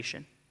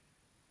temptation.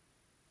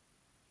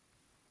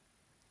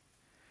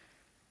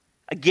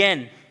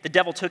 Again, the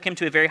devil took him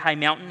to a very high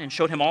mountain and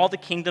showed him all the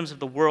kingdoms of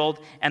the world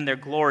and their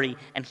glory.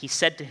 And he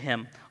said to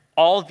him,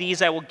 all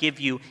these I will give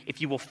you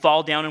if you will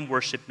fall down and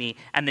worship me.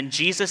 And then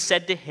Jesus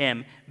said to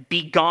him,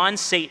 begone,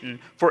 Satan,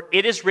 for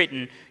it is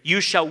written,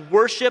 you shall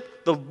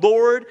worship the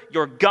Lord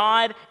your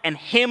God, and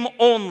him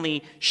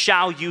only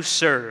shall you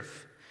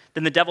serve.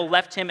 Then the devil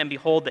left him, and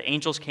behold, the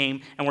angels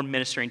came and were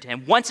ministering to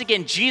him. Once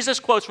again,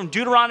 Jesus quotes from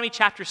Deuteronomy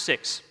chapter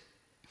 6.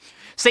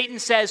 Satan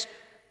says,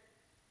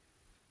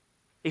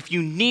 if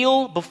you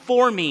kneel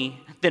before me,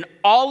 then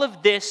all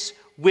of this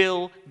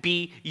will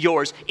be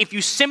yours. If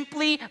you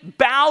simply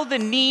bow the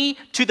knee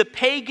to the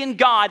pagan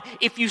god,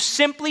 if you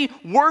simply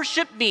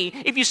worship me,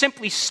 if you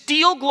simply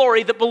steal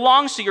glory that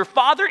belongs to your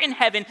Father in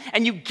heaven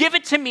and you give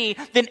it to me,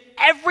 then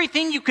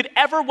everything you could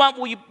ever want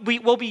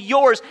will be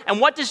yours.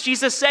 And what does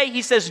Jesus say?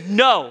 He says,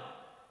 no.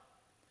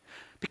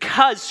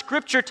 Because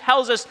Scripture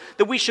tells us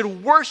that we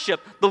should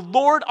worship the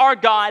Lord our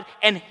God,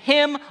 and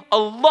him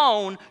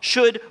alone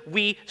should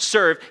we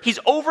serve. He's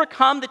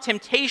overcome the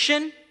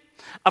temptation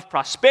of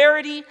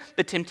prosperity,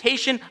 the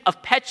temptation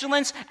of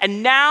petulance,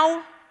 and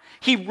now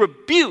he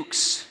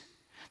rebukes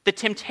the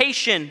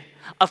temptation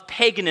of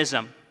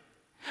paganism,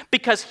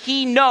 because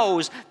he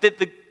knows that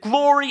the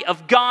glory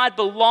of God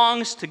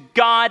belongs to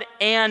God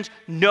and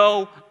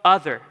no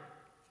other.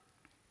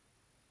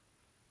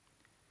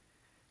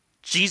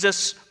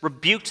 Jesus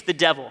rebuked the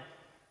devil.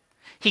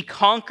 He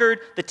conquered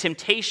the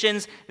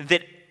temptations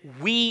that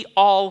we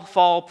all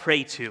fall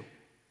prey to.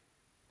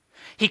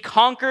 He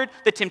conquered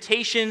the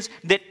temptations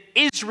that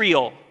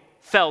Israel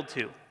fell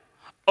to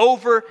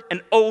over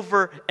and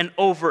over and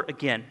over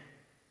again.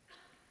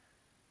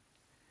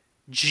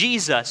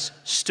 Jesus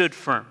stood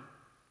firm.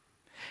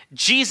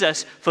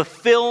 Jesus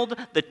fulfilled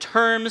the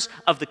terms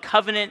of the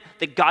covenant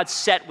that God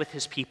set with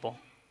his people.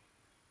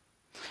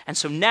 And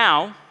so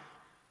now,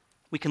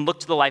 we can look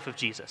to the life of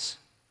Jesus.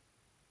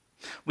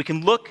 We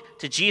can look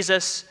to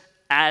Jesus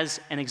as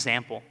an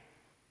example.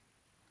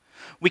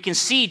 We can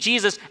see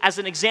Jesus as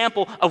an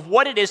example of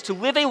what it is to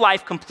live a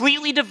life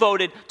completely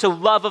devoted to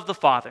love of the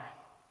Father.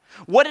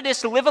 What it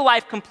is to live a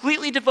life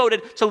completely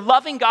devoted to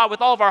loving God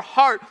with all of our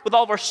heart, with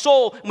all of our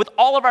soul, and with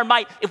all of our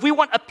might. If we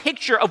want a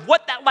picture of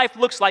what that life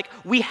looks like,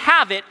 we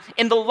have it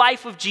in the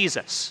life of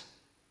Jesus.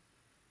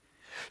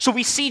 So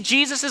we see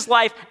Jesus'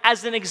 life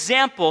as an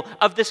example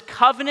of this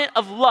covenant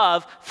of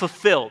love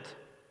fulfilled,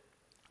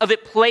 of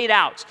it played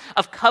out,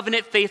 of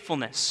covenant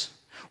faithfulness.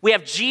 We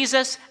have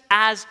Jesus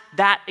as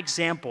that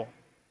example.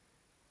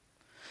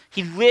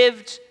 He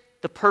lived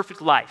the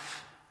perfect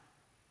life.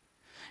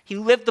 He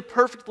lived the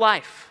perfect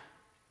life.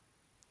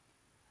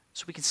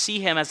 So we can see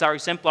him as our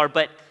exemplar,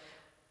 but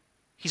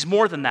he's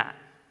more than that.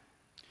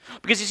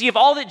 Because you see, if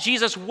all that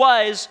Jesus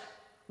was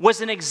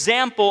an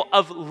example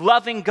of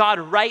loving God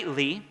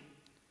rightly,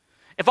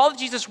 if all that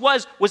Jesus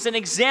was an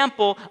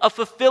example of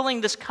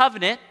fulfilling this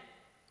covenant,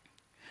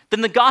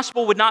 then the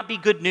gospel would not be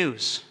good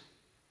news.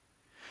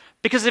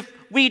 Because if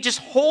we just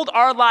hold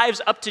our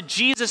lives up to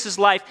Jesus'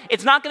 life,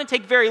 it's not going to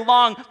take very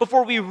long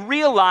before we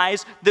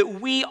realize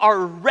that we are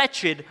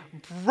wretched,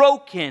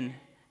 broken,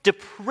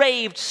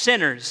 depraved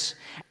sinners,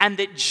 and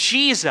that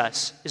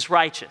Jesus is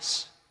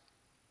righteous.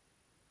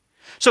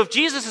 So if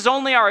Jesus is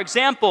only our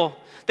example,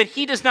 then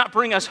he does not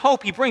bring us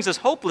hope, he brings us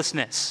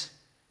hopelessness.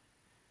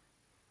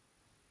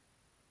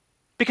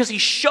 Because he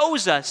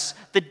shows us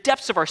the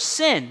depths of our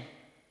sin.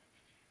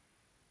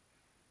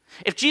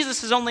 If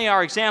Jesus is only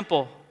our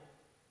example,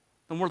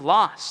 then we're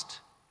lost.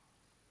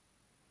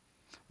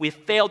 We have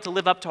failed to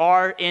live up to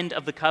our end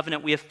of the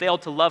covenant. We have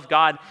failed to love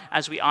God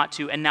as we ought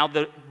to, and now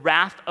the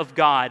wrath of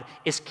God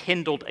is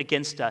kindled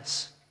against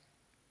us.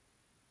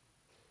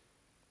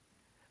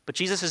 But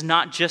Jesus is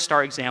not just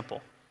our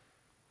example.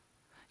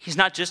 He's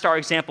not just our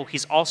example,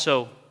 he's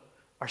also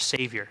our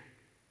Savior.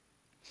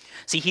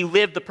 See, he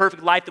lived the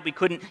perfect life that we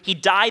couldn't. He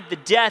died the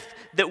death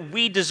that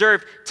we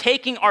deserved,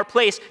 taking our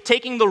place,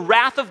 taking the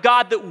wrath of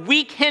God that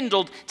we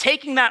kindled,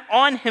 taking that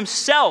on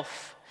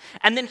himself.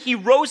 And then he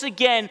rose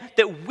again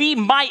that we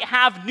might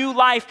have new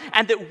life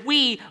and that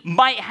we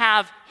might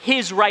have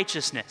his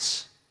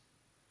righteousness.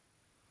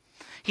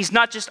 He's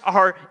not just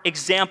our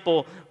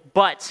example,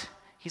 but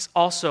he's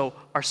also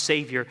our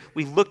Savior.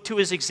 We look to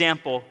his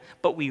example,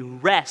 but we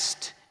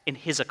rest in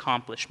his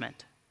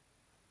accomplishment.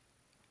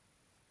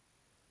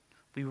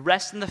 We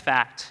rest in the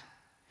fact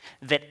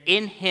that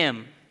in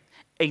him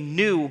a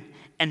new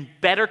and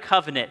better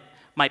covenant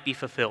might be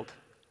fulfilled.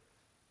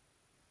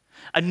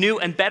 A new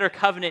and better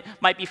covenant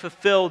might be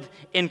fulfilled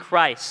in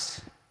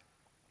Christ.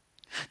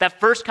 That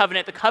first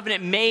covenant, the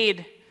covenant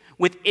made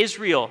with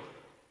Israel,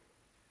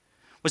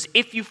 was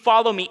if you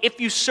follow me, if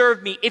you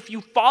serve me, if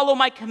you follow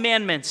my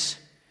commandments,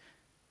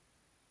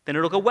 then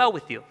it'll go well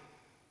with you.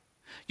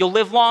 You'll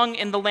live long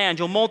in the land,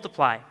 you'll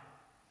multiply.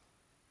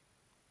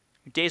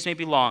 Your days may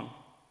be long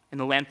in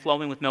the land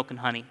flowing with milk and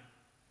honey.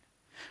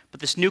 But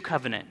this new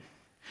covenant,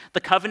 the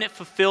covenant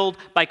fulfilled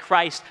by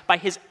Christ, by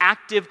his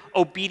active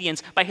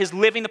obedience, by his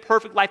living the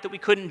perfect life that we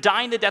couldn't,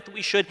 dying the death that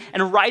we should,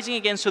 and rising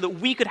again so that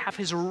we could have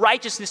his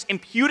righteousness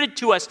imputed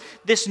to us,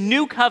 this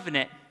new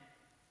covenant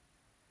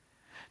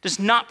does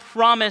not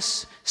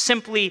promise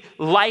simply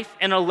life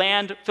in a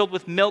land filled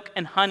with milk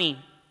and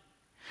honey.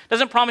 It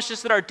doesn't promise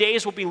just that our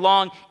days will be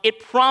long. It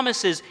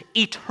promises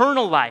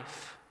eternal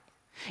life.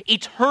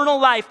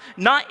 Eternal life,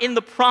 not in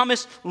the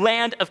promised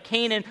land of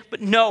Canaan,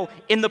 but no,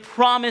 in the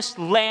promised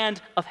land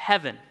of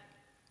heaven.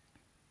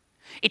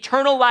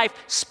 Eternal life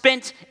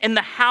spent in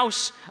the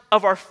house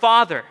of our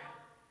Father.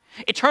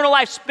 Eternal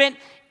life spent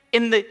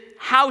in the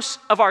house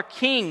of our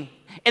King,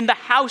 in the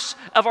house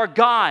of our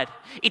God.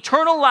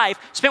 Eternal life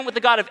spent with the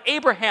God of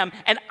Abraham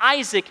and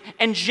Isaac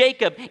and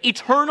Jacob,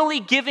 eternally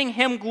giving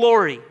him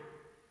glory.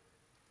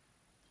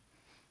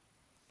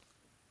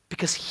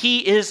 Because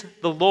he is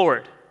the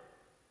Lord.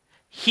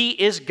 He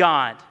is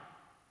God,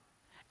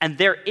 and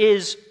there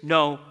is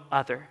no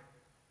other.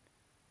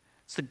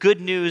 It's the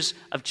good news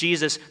of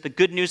Jesus, the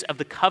good news of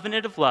the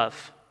covenant of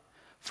love,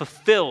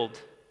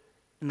 fulfilled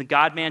in the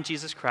God-man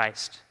Jesus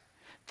Christ,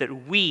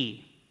 that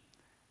we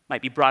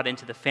might be brought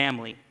into the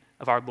family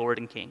of our Lord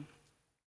and King.